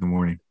 9:00 in the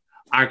morning.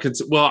 I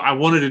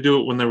wanted to do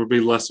it when there would be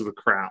less of a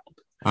crowd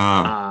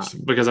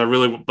because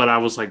but I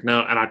was like,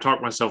 no. And I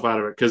talked myself out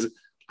of it because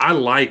I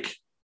like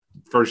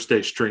first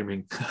day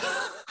streaming.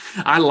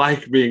 I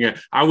like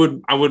I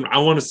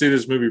want to see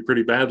this movie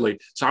pretty badly.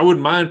 So I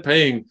wouldn't mind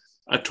paying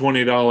a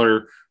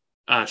 $20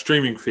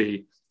 streaming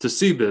fee to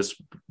see this,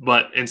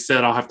 but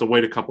instead I'll have to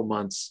wait a couple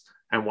months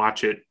and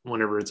watch it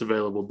whenever it's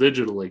available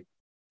digitally.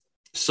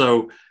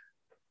 So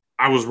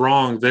I was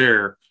wrong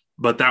there,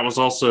 but that was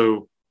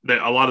also that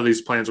a lot of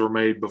these plans were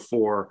made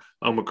before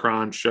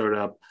Omicron showed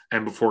up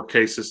and before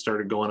cases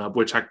started going up,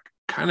 which I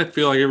kind of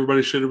feel like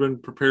everybody should have been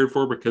prepared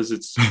for because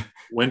it's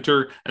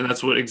winter, and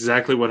that's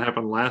exactly what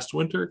happened last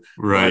winter.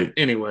 Right. But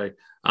anyway,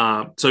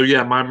 so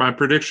yeah, my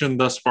prediction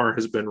thus far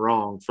has been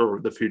wrong for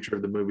the future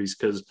of the movies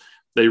because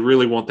they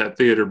really want that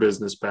theater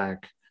business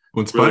back.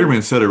 When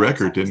Spider-Man set a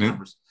record,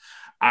 didn't it?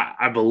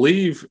 I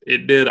believe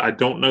it did. I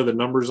don't know the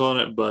numbers on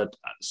it, but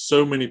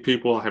so many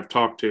people I have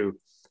talked to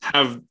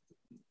have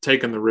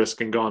taken the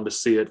risk and gone to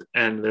see it,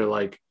 and they're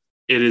like,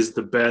 it is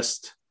the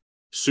best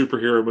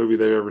superhero movie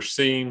they've ever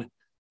seen.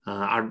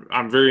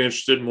 I'm very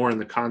interested more in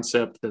the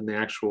concept than the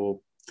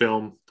actual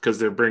film because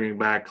they're bringing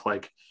back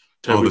Tobey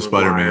all the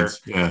Maguire,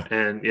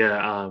 Spider-Mans,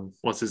 and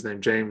what's his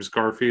name, James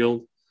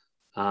Garfield,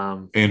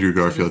 Andrew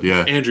Garfield,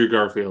 Andrew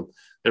Garfield.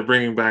 They're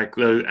bringing back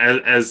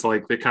as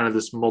the kind of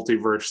this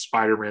multiverse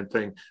Spider-Man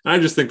thing, and I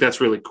just think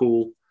that's really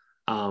cool.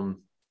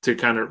 To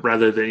kind of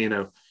rather than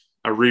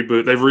a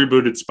reboot, they've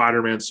rebooted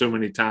Spider-Man so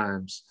many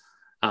times.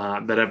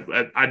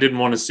 that I didn't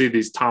want to see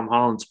these Tom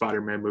Holland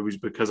Spider-Man movies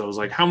because I was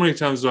like, how many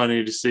times do I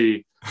need to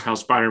see how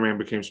Spider-Man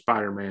became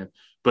Spider-Man?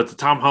 But the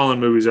Tom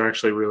Holland movies are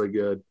actually really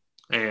good.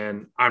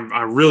 And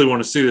I really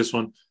want to see this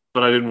one,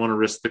 but I didn't want to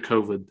risk the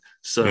COVID.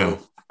 So yeah,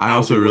 I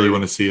also really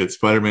want to see it.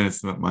 Spider-Man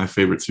is my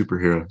favorite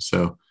superhero.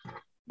 So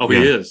he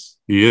is.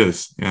 He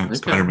is. Yeah, okay.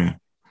 Spider-Man.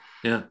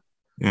 Yeah.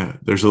 Yeah.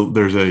 There's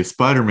a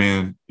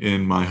Spider-Man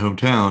in my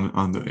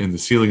hometown in the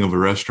ceiling of a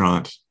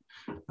restaurant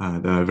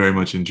that I very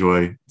much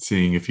enjoy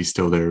seeing if he's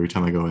still there every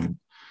time I go in.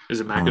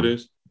 Is it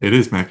McAdoo's? It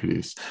is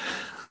McAdoo's.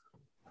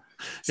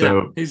 So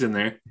yeah, he's in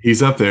there.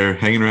 He's up there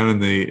hanging around in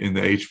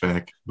the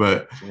HVAC,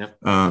 but yep.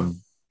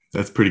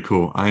 That's pretty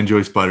cool. I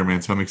enjoy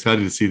Spider-Man, so I'm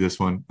excited to see this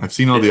one. I've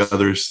seen all the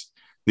others.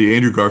 The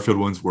Andrew Garfield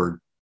ones were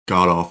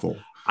god awful.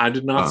 I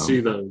did not see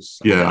those.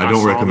 Yeah, I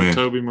don't recommend. The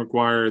Tobey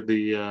Maguire,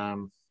 the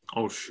Sam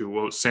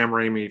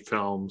Raimi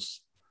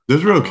films.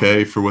 Those were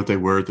okay for what they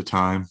were at the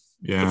time.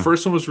 Yeah. The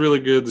first one was really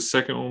good. The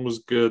second one was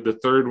good. The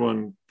third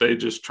one, they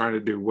just tried to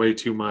do way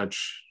too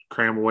much,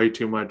 cram way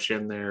too much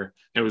in there.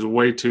 It was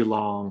way too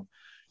long.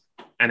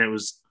 And it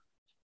was,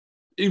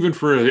 even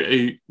for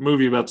a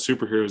movie about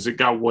superheroes, it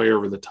got way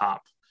over the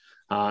top.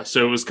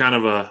 So it was kind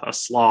of a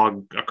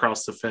slog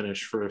across the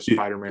finish for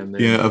Spider-Man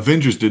there. Yeah,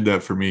 Avengers did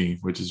that for me,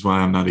 which is why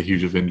I'm not a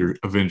huge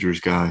Avengers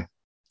guy.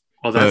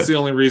 Well, that's the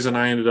only reason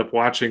I ended up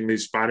watching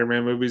these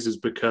Spider-Man movies is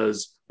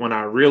because when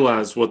I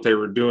realized what they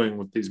were doing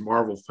with these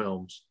Marvel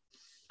films,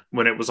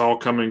 when it was all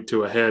coming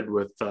to a head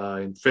with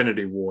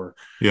Infinity War,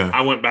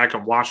 I went back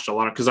and watched a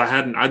lot because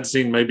I'd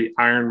seen maybe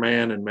Iron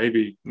Man and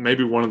maybe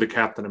one of the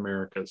Captain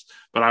Americas,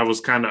 but I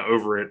was kind of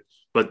over it.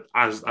 But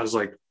I was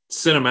like,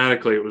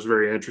 cinematically, it was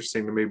very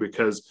interesting to me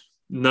because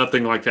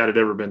nothing like that had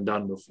ever been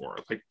done before.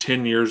 Like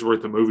 10 years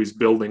worth of movies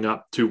building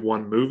up to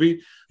one movie.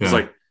 It was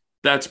like,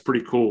 that's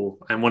pretty cool.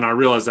 And when I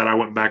realized that, I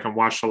went back and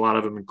watched a lot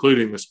of them,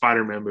 including the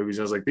Spider-Man movies.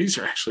 I was like, these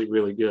are actually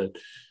really good.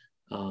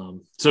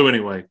 So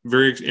anyway,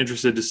 very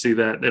interested to see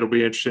that. It'll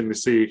be interesting to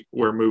see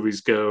where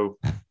movies go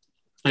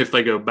if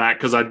they go back.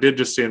 Because I did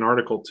just see an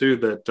article too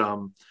that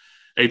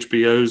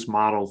HBO's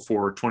model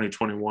for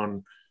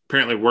 2021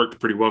 apparently worked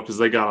pretty well because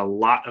they got a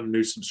lot of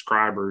new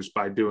subscribers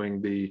by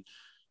doing the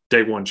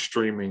day one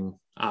streaming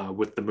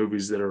with the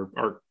movies that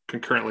are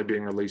concurrently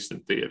being released in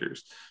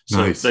theaters.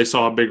 So they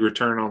saw a big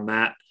return on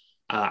that.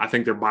 I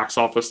think their box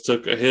office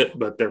took a hit,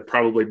 but they're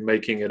probably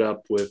making it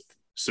up with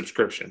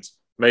subscriptions.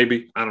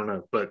 Maybe, I don't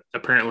know, but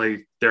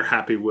apparently they're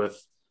happy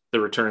with the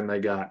return they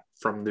got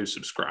from new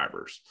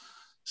subscribers.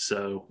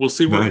 So we'll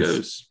see where it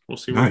goes. We'll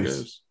see where it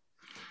goes.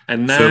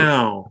 And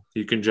now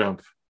you can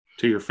jump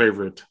to your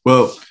favorite.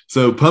 Well,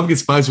 so Pumpkin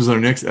Spice was our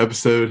next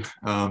episode.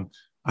 I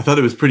thought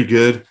it was pretty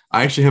good.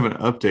 I actually have an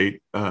update.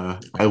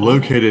 I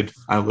located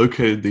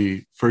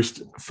the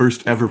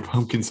first ever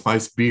pumpkin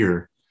spice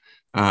beer.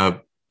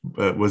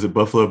 Was it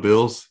Buffalo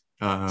Bills?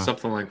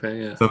 Something like that,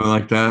 yeah. Something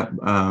like that.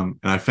 And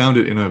I found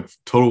it in a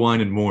Total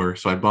Wine and More,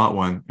 so I bought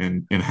one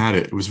and had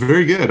it. It was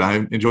very good. I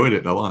enjoyed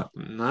it a lot.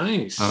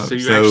 Nice. So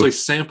you actually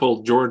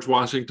sampled George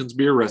Washington's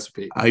beer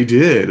recipe. I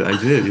did.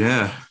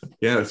 Yeah.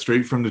 Yeah,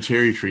 straight from the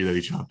cherry tree that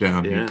he chopped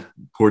down. Yeah.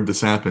 He poured the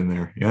sap in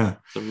there. Yeah.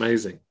 It's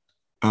amazing.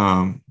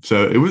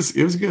 So it was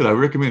good. I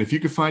recommend if you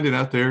could find it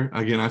out there.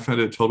 Again, I found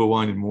it at Total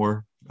Wine and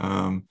More,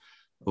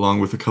 along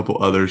with a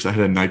couple others. I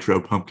had a nitro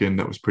pumpkin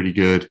that was pretty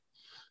good.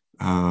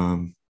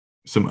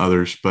 Some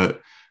others, but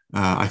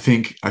I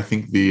think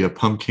the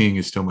Pumpkin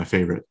is still my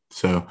favorite.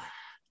 So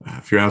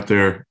if you're out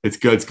there, it's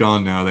good. It's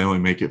gone now. They only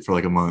make it for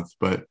like a month,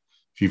 but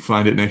if you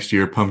find it next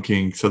year,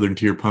 Pumpkin, Southern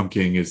Tier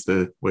Pumpkin is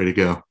the way to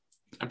go.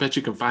 I bet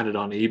you can find it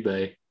on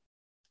eBay.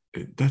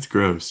 That's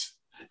gross.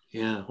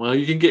 Yeah. Well,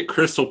 you can get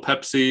Crystal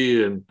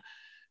Pepsi and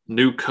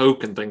New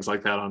Coke and things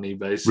like that on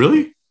eBay. So.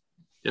 Really?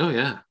 Oh,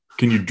 yeah.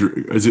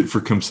 Is it for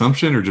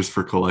consumption or just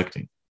for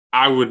collecting?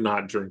 I would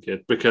not drink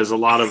it because a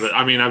lot of it,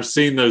 I've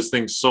seen those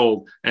things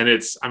sold and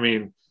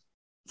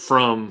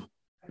from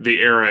the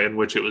era in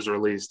which it was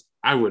released,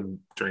 I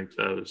wouldn't drink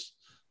those.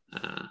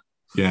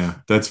 Yeah,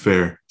 that's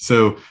fair.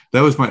 So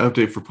that was my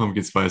update for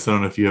Pumpkin Spice. I don't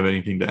know if you have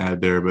anything to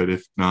add there, but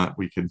if not,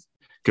 we could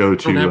go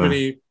to. I don't have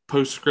any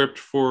postscript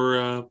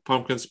for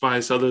Pumpkin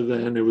Spice other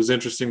than it was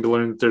interesting to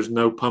learn that there's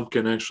no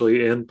pumpkin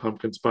actually in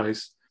Pumpkin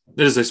Spice.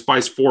 It is a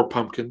spice for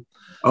pumpkin.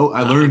 Oh,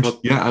 I learned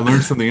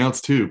something else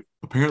too.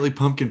 Apparently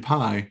pumpkin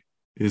pie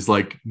is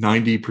like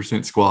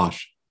 90%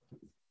 squash.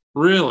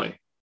 Really?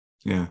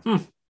 Yeah.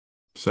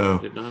 So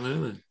did not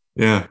know that.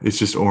 Yeah, it's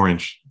just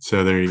orange.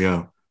 So there you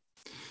go.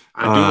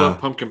 I do love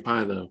pumpkin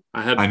pie though.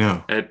 I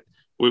know.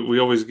 We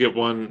always get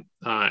one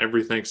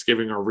every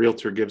Thanksgiving. Our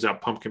realtor gives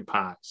out pumpkin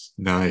pies.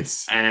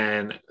 Nice.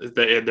 And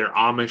they're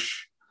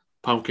Amish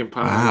pumpkin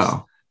pies.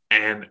 Wow.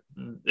 And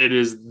it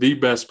is the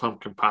best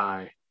pumpkin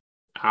pie.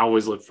 I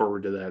always look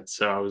forward to that.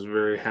 So I was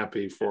very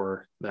happy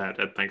for that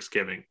at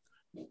Thanksgiving.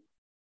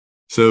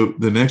 So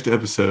the next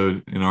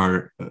episode in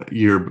our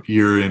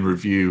year in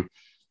review,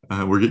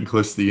 we're getting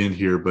close to the end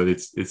here, but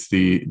it's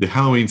the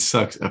Halloween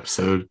Sucks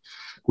episode,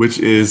 which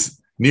is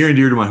near and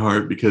dear to my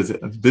heart because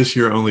this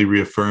year only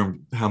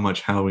reaffirmed how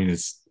much Halloween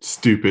is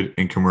stupid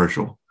and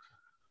commercial.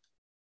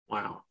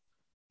 Wow.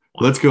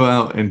 Let's go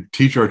out and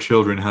teach our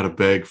children how to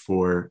beg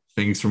for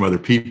things from other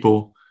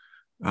people,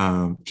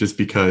 just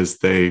because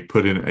they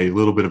put in a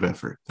little bit of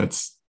effort.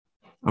 That's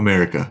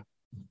America,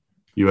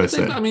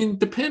 USA. I mean,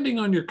 depending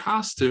on your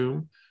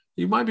costume,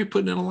 you might be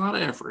putting in a lot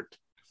of effort.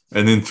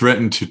 And then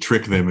threaten to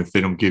trick them if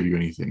they don't give you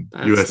anything.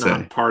 That's USA.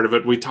 not part of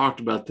it. We talked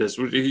about this.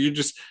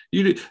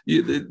 Nothing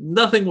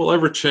will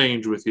ever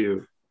change with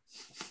you.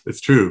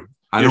 It's true.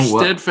 You're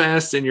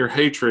steadfast in your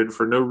hatred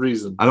for no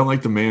reason. I don't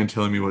like the man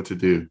telling me what to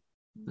do.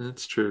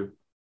 That's true.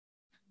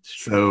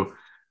 So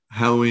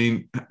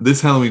Halloween,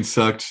 this Halloween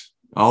sucked.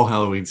 All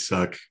Halloweens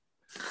suck.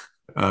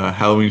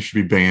 Halloween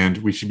should be banned.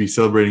 We should be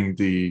celebrating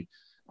the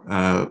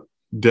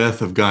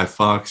death of Guy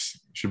Fawkes.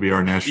 Should be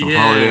our national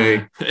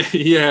holiday.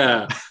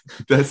 Yeah.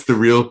 That's the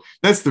real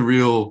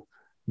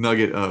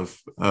nugget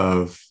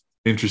of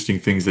interesting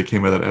things that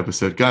came out of that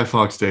episode. Guy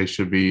Fawkes Day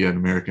should be an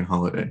American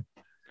holiday.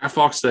 Guy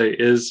Fawkes Day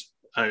is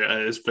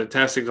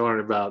fantastic to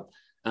learn about.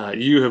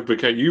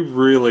 You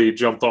really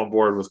jumped on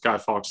board with Guy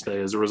Fawkes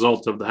Day as a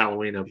result of the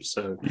Halloween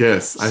episode.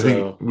 Yes, I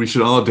think we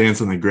should all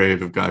dance on the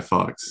grave of Guy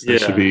Fawkes. That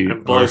should be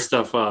and blow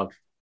stuff up.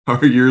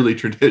 Our yearly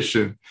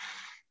tradition.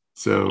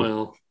 So,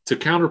 well, to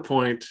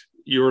counterpoint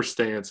your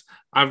stance,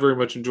 I very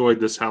much enjoyed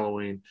this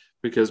Halloween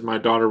because my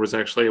daughter was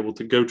actually able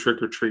to go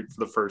trick or treat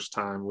for the first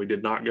time. We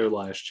did not go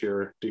last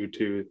year due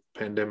to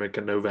pandemic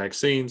and no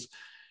vaccines.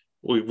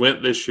 We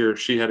went this year.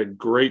 She had a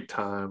great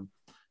time.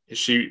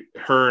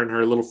 Her and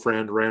her little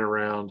friend ran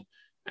around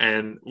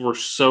and were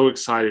so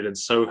excited and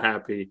so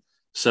happy.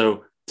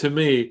 So to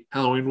me,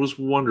 Halloween was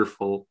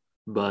wonderful.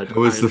 But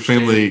how was the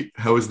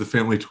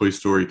family Toy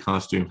Story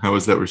costume? How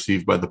was that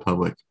received by the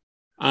public?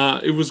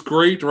 It was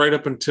great right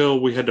up until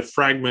we had to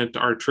fragment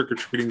our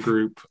trick-or-treating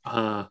group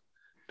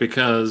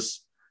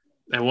because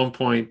at one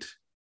point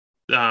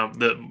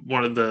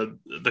one of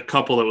the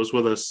couple that was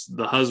with us,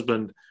 the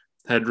husband,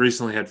 had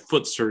recently had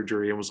foot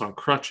surgery and was on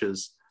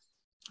crutches.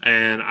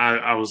 And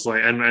I was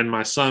like, and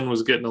my son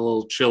was getting a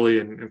little chilly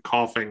and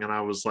coughing, and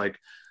I was like,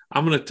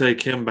 I'm going to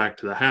take him back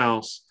to the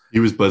house. He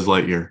was Buzz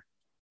Lightyear.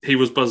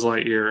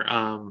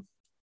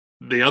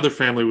 The other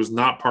family was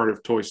not part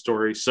of Toy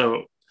Story.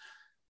 So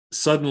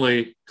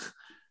suddenly,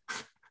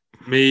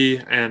 me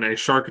and a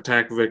shark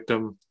attack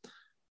victim,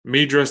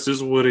 me dressed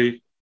as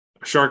Woody,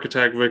 a shark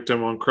attack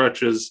victim on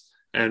crutches,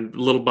 and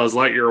little Buzz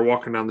Lightyear are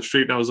walking down the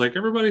street. And I was like,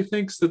 everybody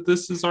thinks that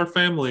this is our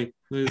family.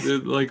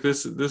 Like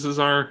this is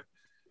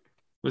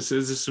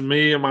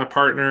me and my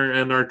partner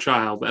and our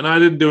child. And I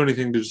didn't do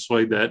anything to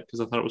dissuade that because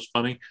I thought it was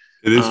funny.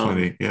 It is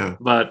funny, yeah.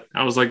 But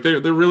I was like,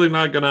 they're really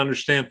not going to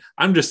understand.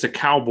 I'm just a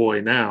cowboy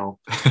now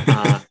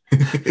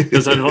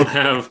because I don't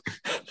have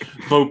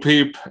Bo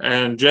Peep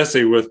and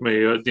Jesse with me,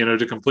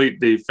 to complete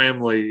the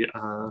family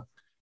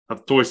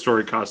of Toy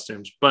Story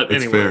costumes. But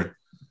that's anyway,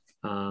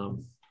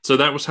 so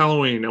that was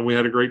Halloween, and we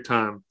had a great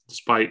time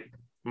despite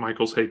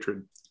Michael's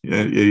hatred.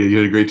 Yeah, you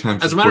had a great time.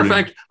 As a matter of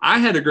fact, I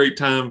had a great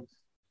time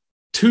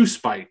to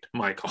spite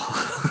Michael.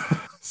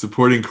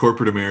 Supporting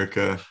corporate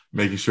America,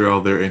 making sure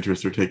all their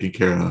interests are taken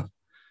care of.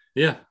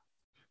 Yeah.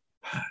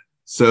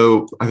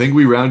 So I think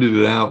we rounded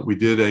it out. We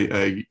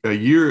did a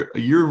year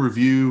in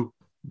review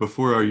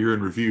before our year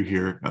in review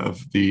here of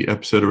the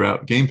episode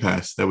about Game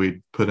Pass that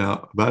we put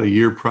out about a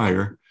year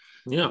prior.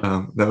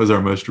 Yeah. That was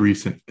our most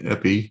recent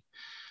epi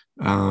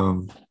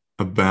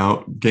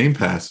about Game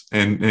Pass.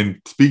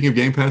 And speaking of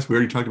Game Pass, we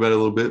already talked about it a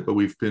little bit, but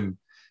we've been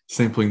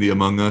sampling the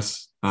Among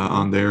Us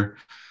on there.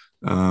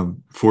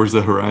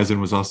 Forza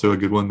Horizon was also a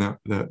good one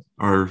that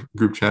our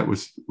group chat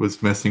was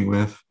messing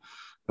with.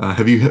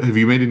 Have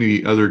you made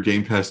any other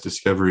Game Pass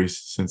discoveries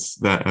since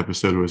that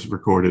episode was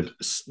recorded?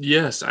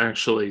 Yes,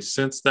 actually,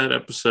 since that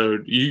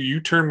episode,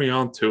 you turned me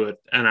on to it,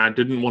 and I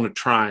didn't want to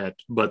try it,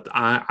 but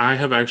I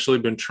have actually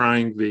been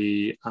trying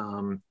the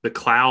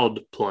cloud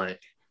play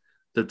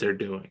that they're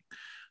doing,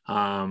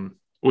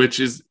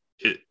 which it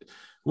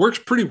works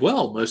pretty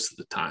well most of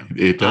the time.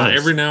 It does.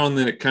 Every now and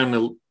then it kind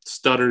of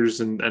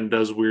stutters and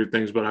does weird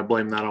things, but I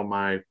blame that on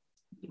my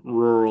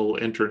rural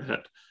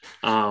internet.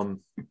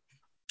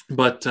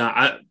 But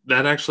I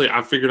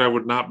figured I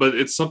would not, but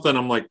it's something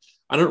I'm like,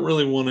 I don't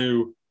really want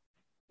to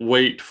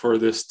wait for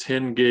this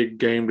 10 gig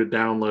game to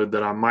download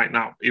that I might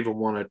not even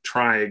want to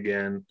try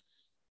again.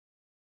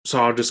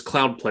 So I'll just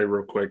cloud play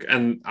real quick.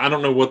 And I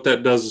don't know what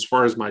that does as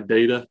far as my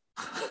data,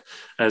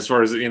 as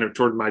far as,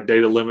 toward my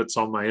data limits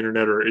on my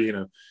internet or,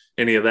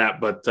 any of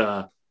that. But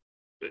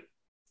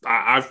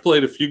I've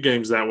played a few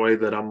games that way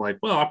that I'm like,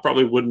 well, I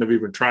probably wouldn't have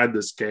even tried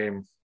this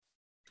game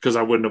because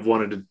I wouldn't have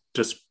wanted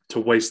to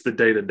waste the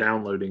data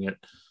downloading it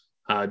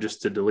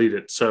just to delete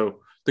it.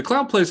 So the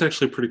cloud play is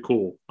actually pretty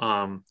cool.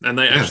 And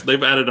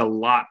they've added a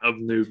lot of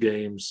new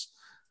games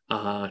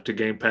to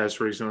Game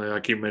Pass recently.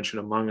 Like you mentioned,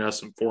 Among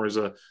Us and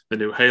Forza, the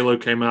new Halo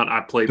came out.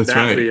 I played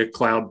via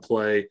cloud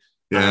play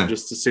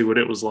just to see what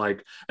it was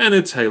like. And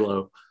it's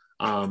Halo.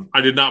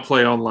 I did not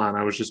play online.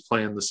 I was just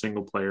playing the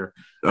single player.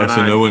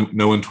 So no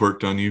one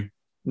twerked on you?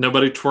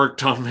 Nobody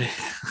twerked on me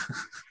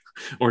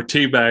or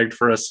teabagged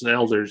for us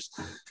elders.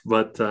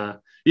 But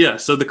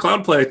so the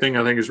cloud play thing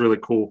I think is really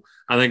cool.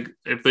 I think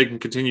if they can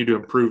continue to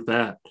improve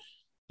that,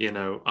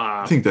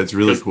 I think that's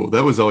really cool.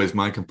 That was always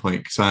my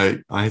complaint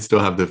because I still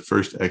have the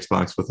first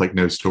Xbox with like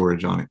no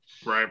storage on it.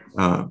 Right.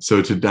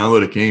 So to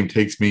download a game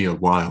takes me a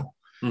while.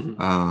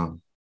 Mm-hmm.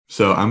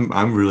 So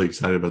I'm really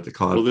excited about the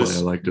cloud play. I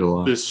liked it a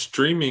lot. This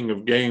streaming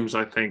of games,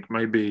 I think,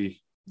 may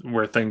be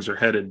where things are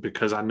headed,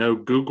 because I know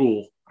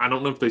Google, I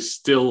don't know if they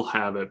still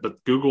have it,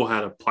 but Google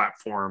had a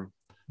platform.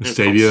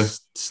 Stadia.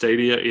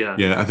 Yeah.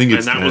 Yeah, I think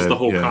it's that was the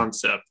whole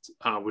concept,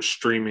 was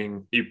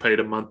streaming. You paid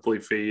a monthly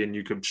fee and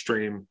you could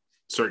stream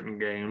certain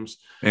games.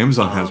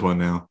 Amazon has one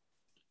now.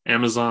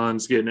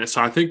 Amazon's getting it.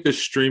 So I think the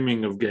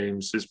streaming of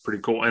games is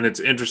pretty cool. And it's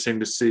interesting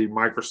to see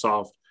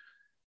Microsoft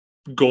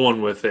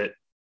going with it,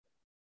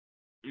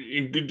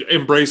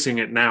 embracing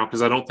it now,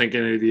 because I don't think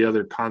any of the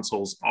other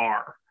consoles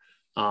are.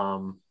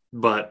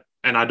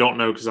 And I don't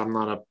know, because I'm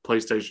not a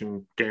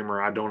PlayStation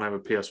gamer. I don't have a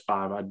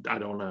PS5. I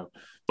don't know.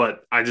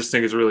 But I just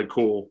think it's really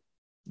cool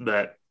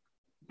that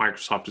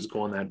Microsoft is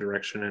going that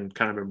direction and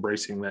kind of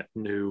embracing that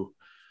new,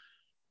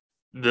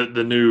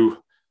 the new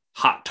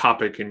hot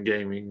topic in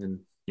gaming. And,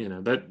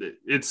 that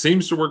it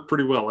seems to work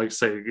pretty well. Like I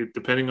say,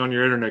 depending on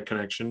your internet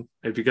connection,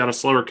 if you got a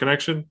slower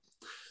connection,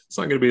 it's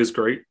not going to be as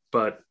great.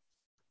 But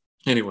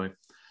anyway,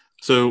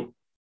 so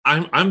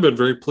I've been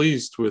very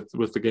pleased with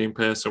the Game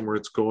Pass and where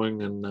it's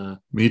going. And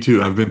me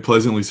too. I've been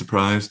pleasantly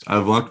surprised.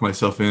 I've locked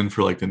myself in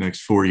for like the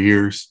next 4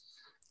 years.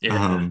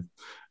 Yeah.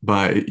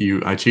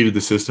 I cheated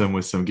the system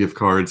with some gift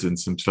cards and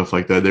some stuff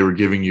like that. They were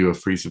giving you a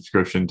free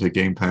subscription to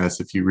Game Pass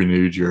if you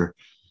renewed your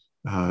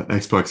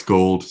Xbox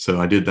Gold. So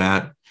I did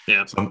that.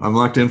 Yeah. So I'm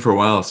locked in for a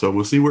while. So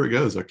we'll see where it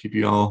goes. I'll keep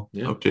you all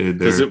updated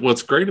there. Because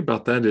what's great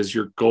about that is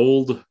your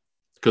Gold,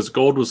 because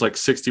Gold was like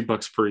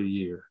 $60 for a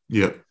year.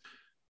 Yep.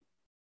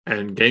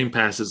 And Game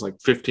Pass is like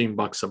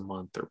 $15 a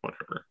month or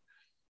whatever.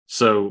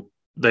 So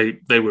they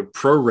would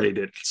prorate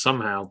it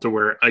somehow to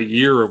where a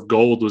year of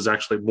Gold was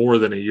actually more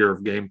than a year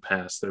of Game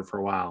Pass there for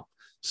a while.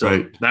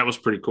 So That was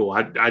pretty cool.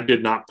 I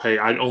did not pay.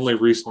 I only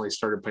recently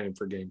started paying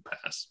for Game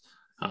Pass.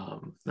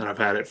 And I've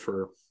had it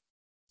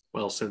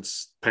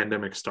since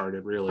pandemic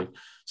started, really.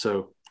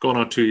 So going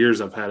on 2 years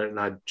I've had it, and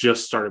I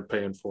just started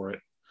paying for it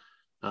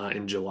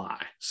in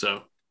July.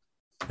 So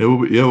it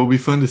will be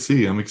fun to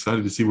see. I'm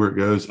excited to see where it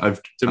goes.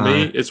 To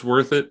me, it's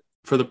worth it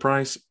for the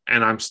price,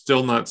 and I'm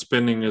still not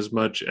spending as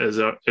much as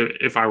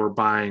if I were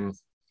buying.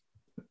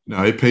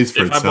 No, it pays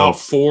for itself. If I bought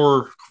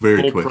 4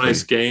 very full quickly.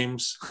 Price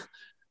games,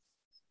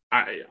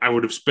 I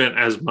would have spent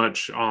as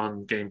much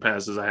on Game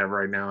Pass as I have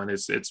right now, and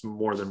it's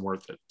more than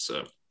worth it.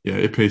 So yeah,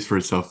 it pays for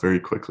itself very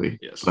quickly.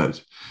 Yes,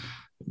 but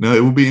no, it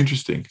will be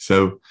interesting.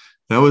 So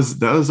that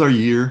was our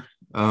year.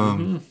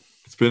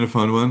 It's been a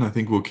fun one. I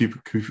think we'll keep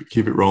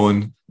it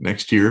rolling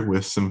next year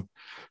with some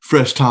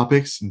fresh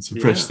topics and some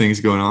fresh things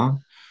going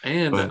on.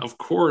 And of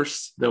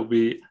course, there'll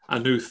be a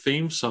new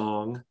theme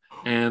song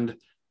and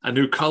a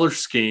new color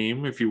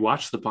scheme if you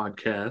watch the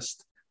podcast.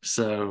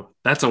 So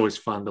that's always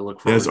fun to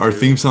look forward to. Yes, our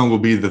theme song will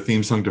be the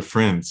theme song to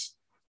Friends.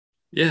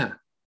 Yeah.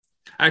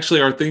 Actually,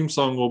 our theme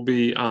song will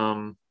be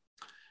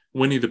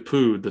Winnie the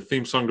Pooh, the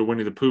theme song to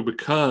Winnie the Pooh,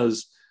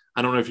 because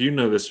I don't know if you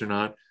know this or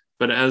not,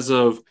 but as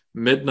of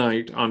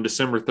midnight on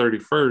December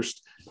 31st,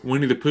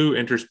 Winnie the Pooh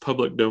enters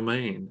public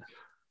domain.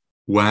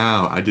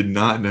 Wow, I did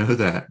not know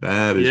that.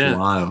 That is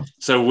wild.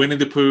 So Winnie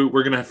the Pooh,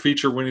 we're going to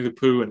feature Winnie the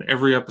Pooh in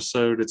every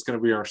episode. It's going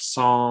to be our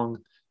song.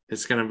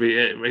 It's going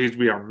to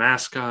be our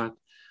mascot.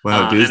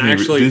 Wow,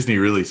 Disney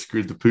really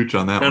screwed the pooch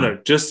on that one. No,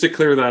 just to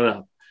clear that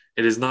up,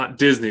 it is not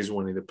Disney's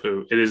Winnie the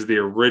Pooh. It is the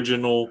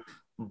original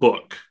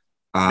book.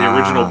 The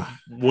original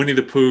Winnie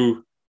the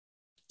Pooh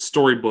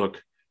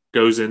storybook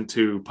goes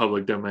into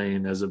public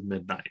domain as of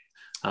midnight.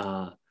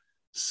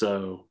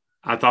 So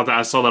I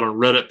saw that on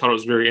Reddit, thought it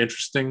was very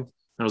interesting.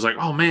 I was like,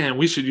 oh man,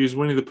 we should use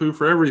Winnie the Pooh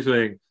for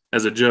everything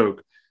as a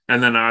joke.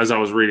 And then as I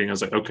was reading, I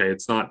was like, okay,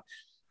 it's not,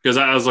 because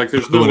I was like,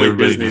 there's no way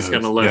Disney's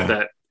going to let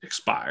that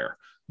expire.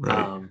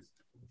 Right.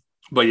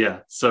 But yeah,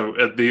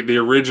 so the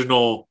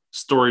original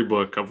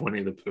storybook of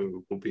Winnie the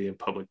Pooh will be in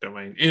public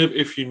domain.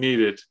 If you need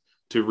it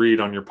to read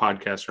on your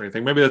podcast or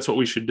anything, maybe that's what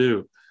we should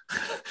do.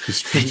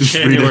 In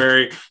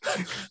January,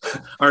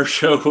 our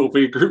show will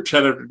be Group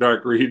Chat After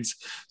Dark reads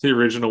the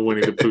original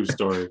Winnie the Pooh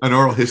story. An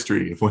oral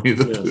history of Winnie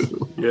the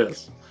Pooh.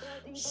 Yes.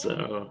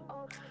 So,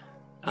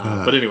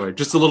 but anyway,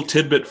 just a little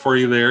tidbit for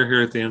you there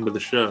here at the end of the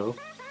show.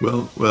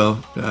 Well,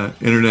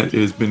 internet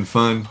has been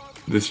fun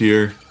this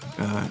year.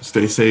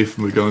 Stay safe.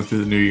 We're going through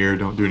the new year.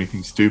 Don't do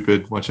anything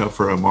stupid. Watch out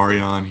for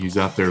Omarion. He's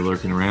out there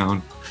lurking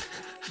around.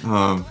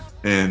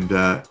 And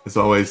as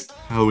always,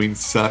 Halloween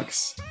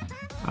sucks.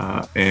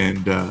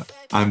 And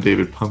I'm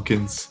David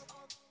Pumpkins.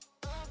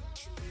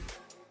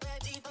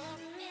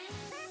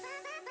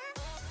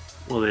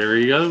 Well, there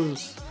he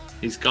goes.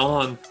 He's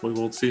gone. We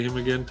won't see him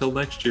again until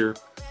next year.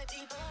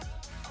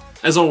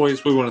 As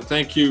always, we want to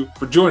thank you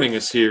for joining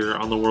us here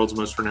on the world's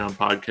most renowned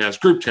podcast,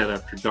 Group Chat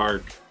After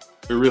Dark.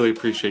 We really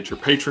appreciate your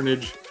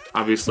patronage.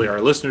 Obviously,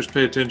 our listeners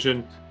pay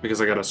attention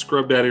because I got a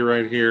scrub daddy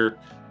right here.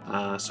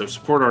 So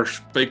support our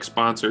fake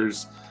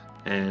sponsors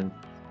and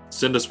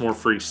send us more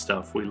free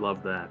stuff. We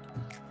love that.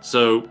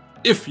 So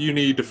If you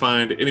need to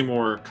find any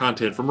more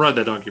content from Ride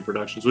That Donkey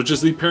Productions, which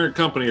is the parent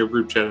company of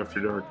Group Chat After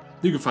Dark,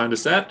 you can find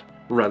us at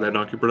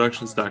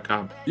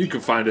RideThatDonkeyProductions.com. You can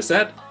find us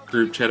at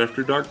Group Chat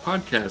After Dark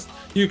Podcast.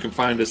 You can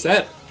find us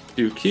at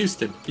Duke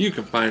Houston. You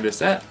can find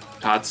us at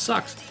Todd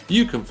Sucks.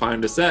 You can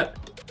find us at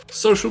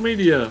social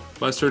media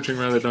by searching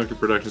Ride That Donkey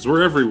Productions.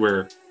 We're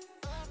everywhere.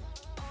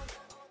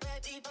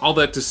 All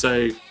that to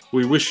say,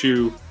 we wish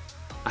you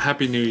a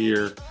happy new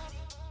year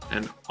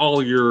and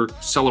all your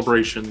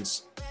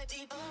celebrations.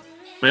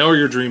 May all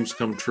your dreams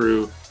come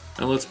true,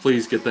 and let's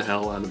please get the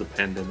hell out of the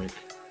pandemic.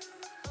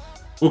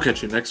 We'll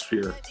catch you next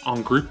year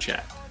on Group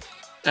Chat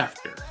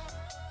After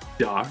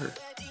Dark.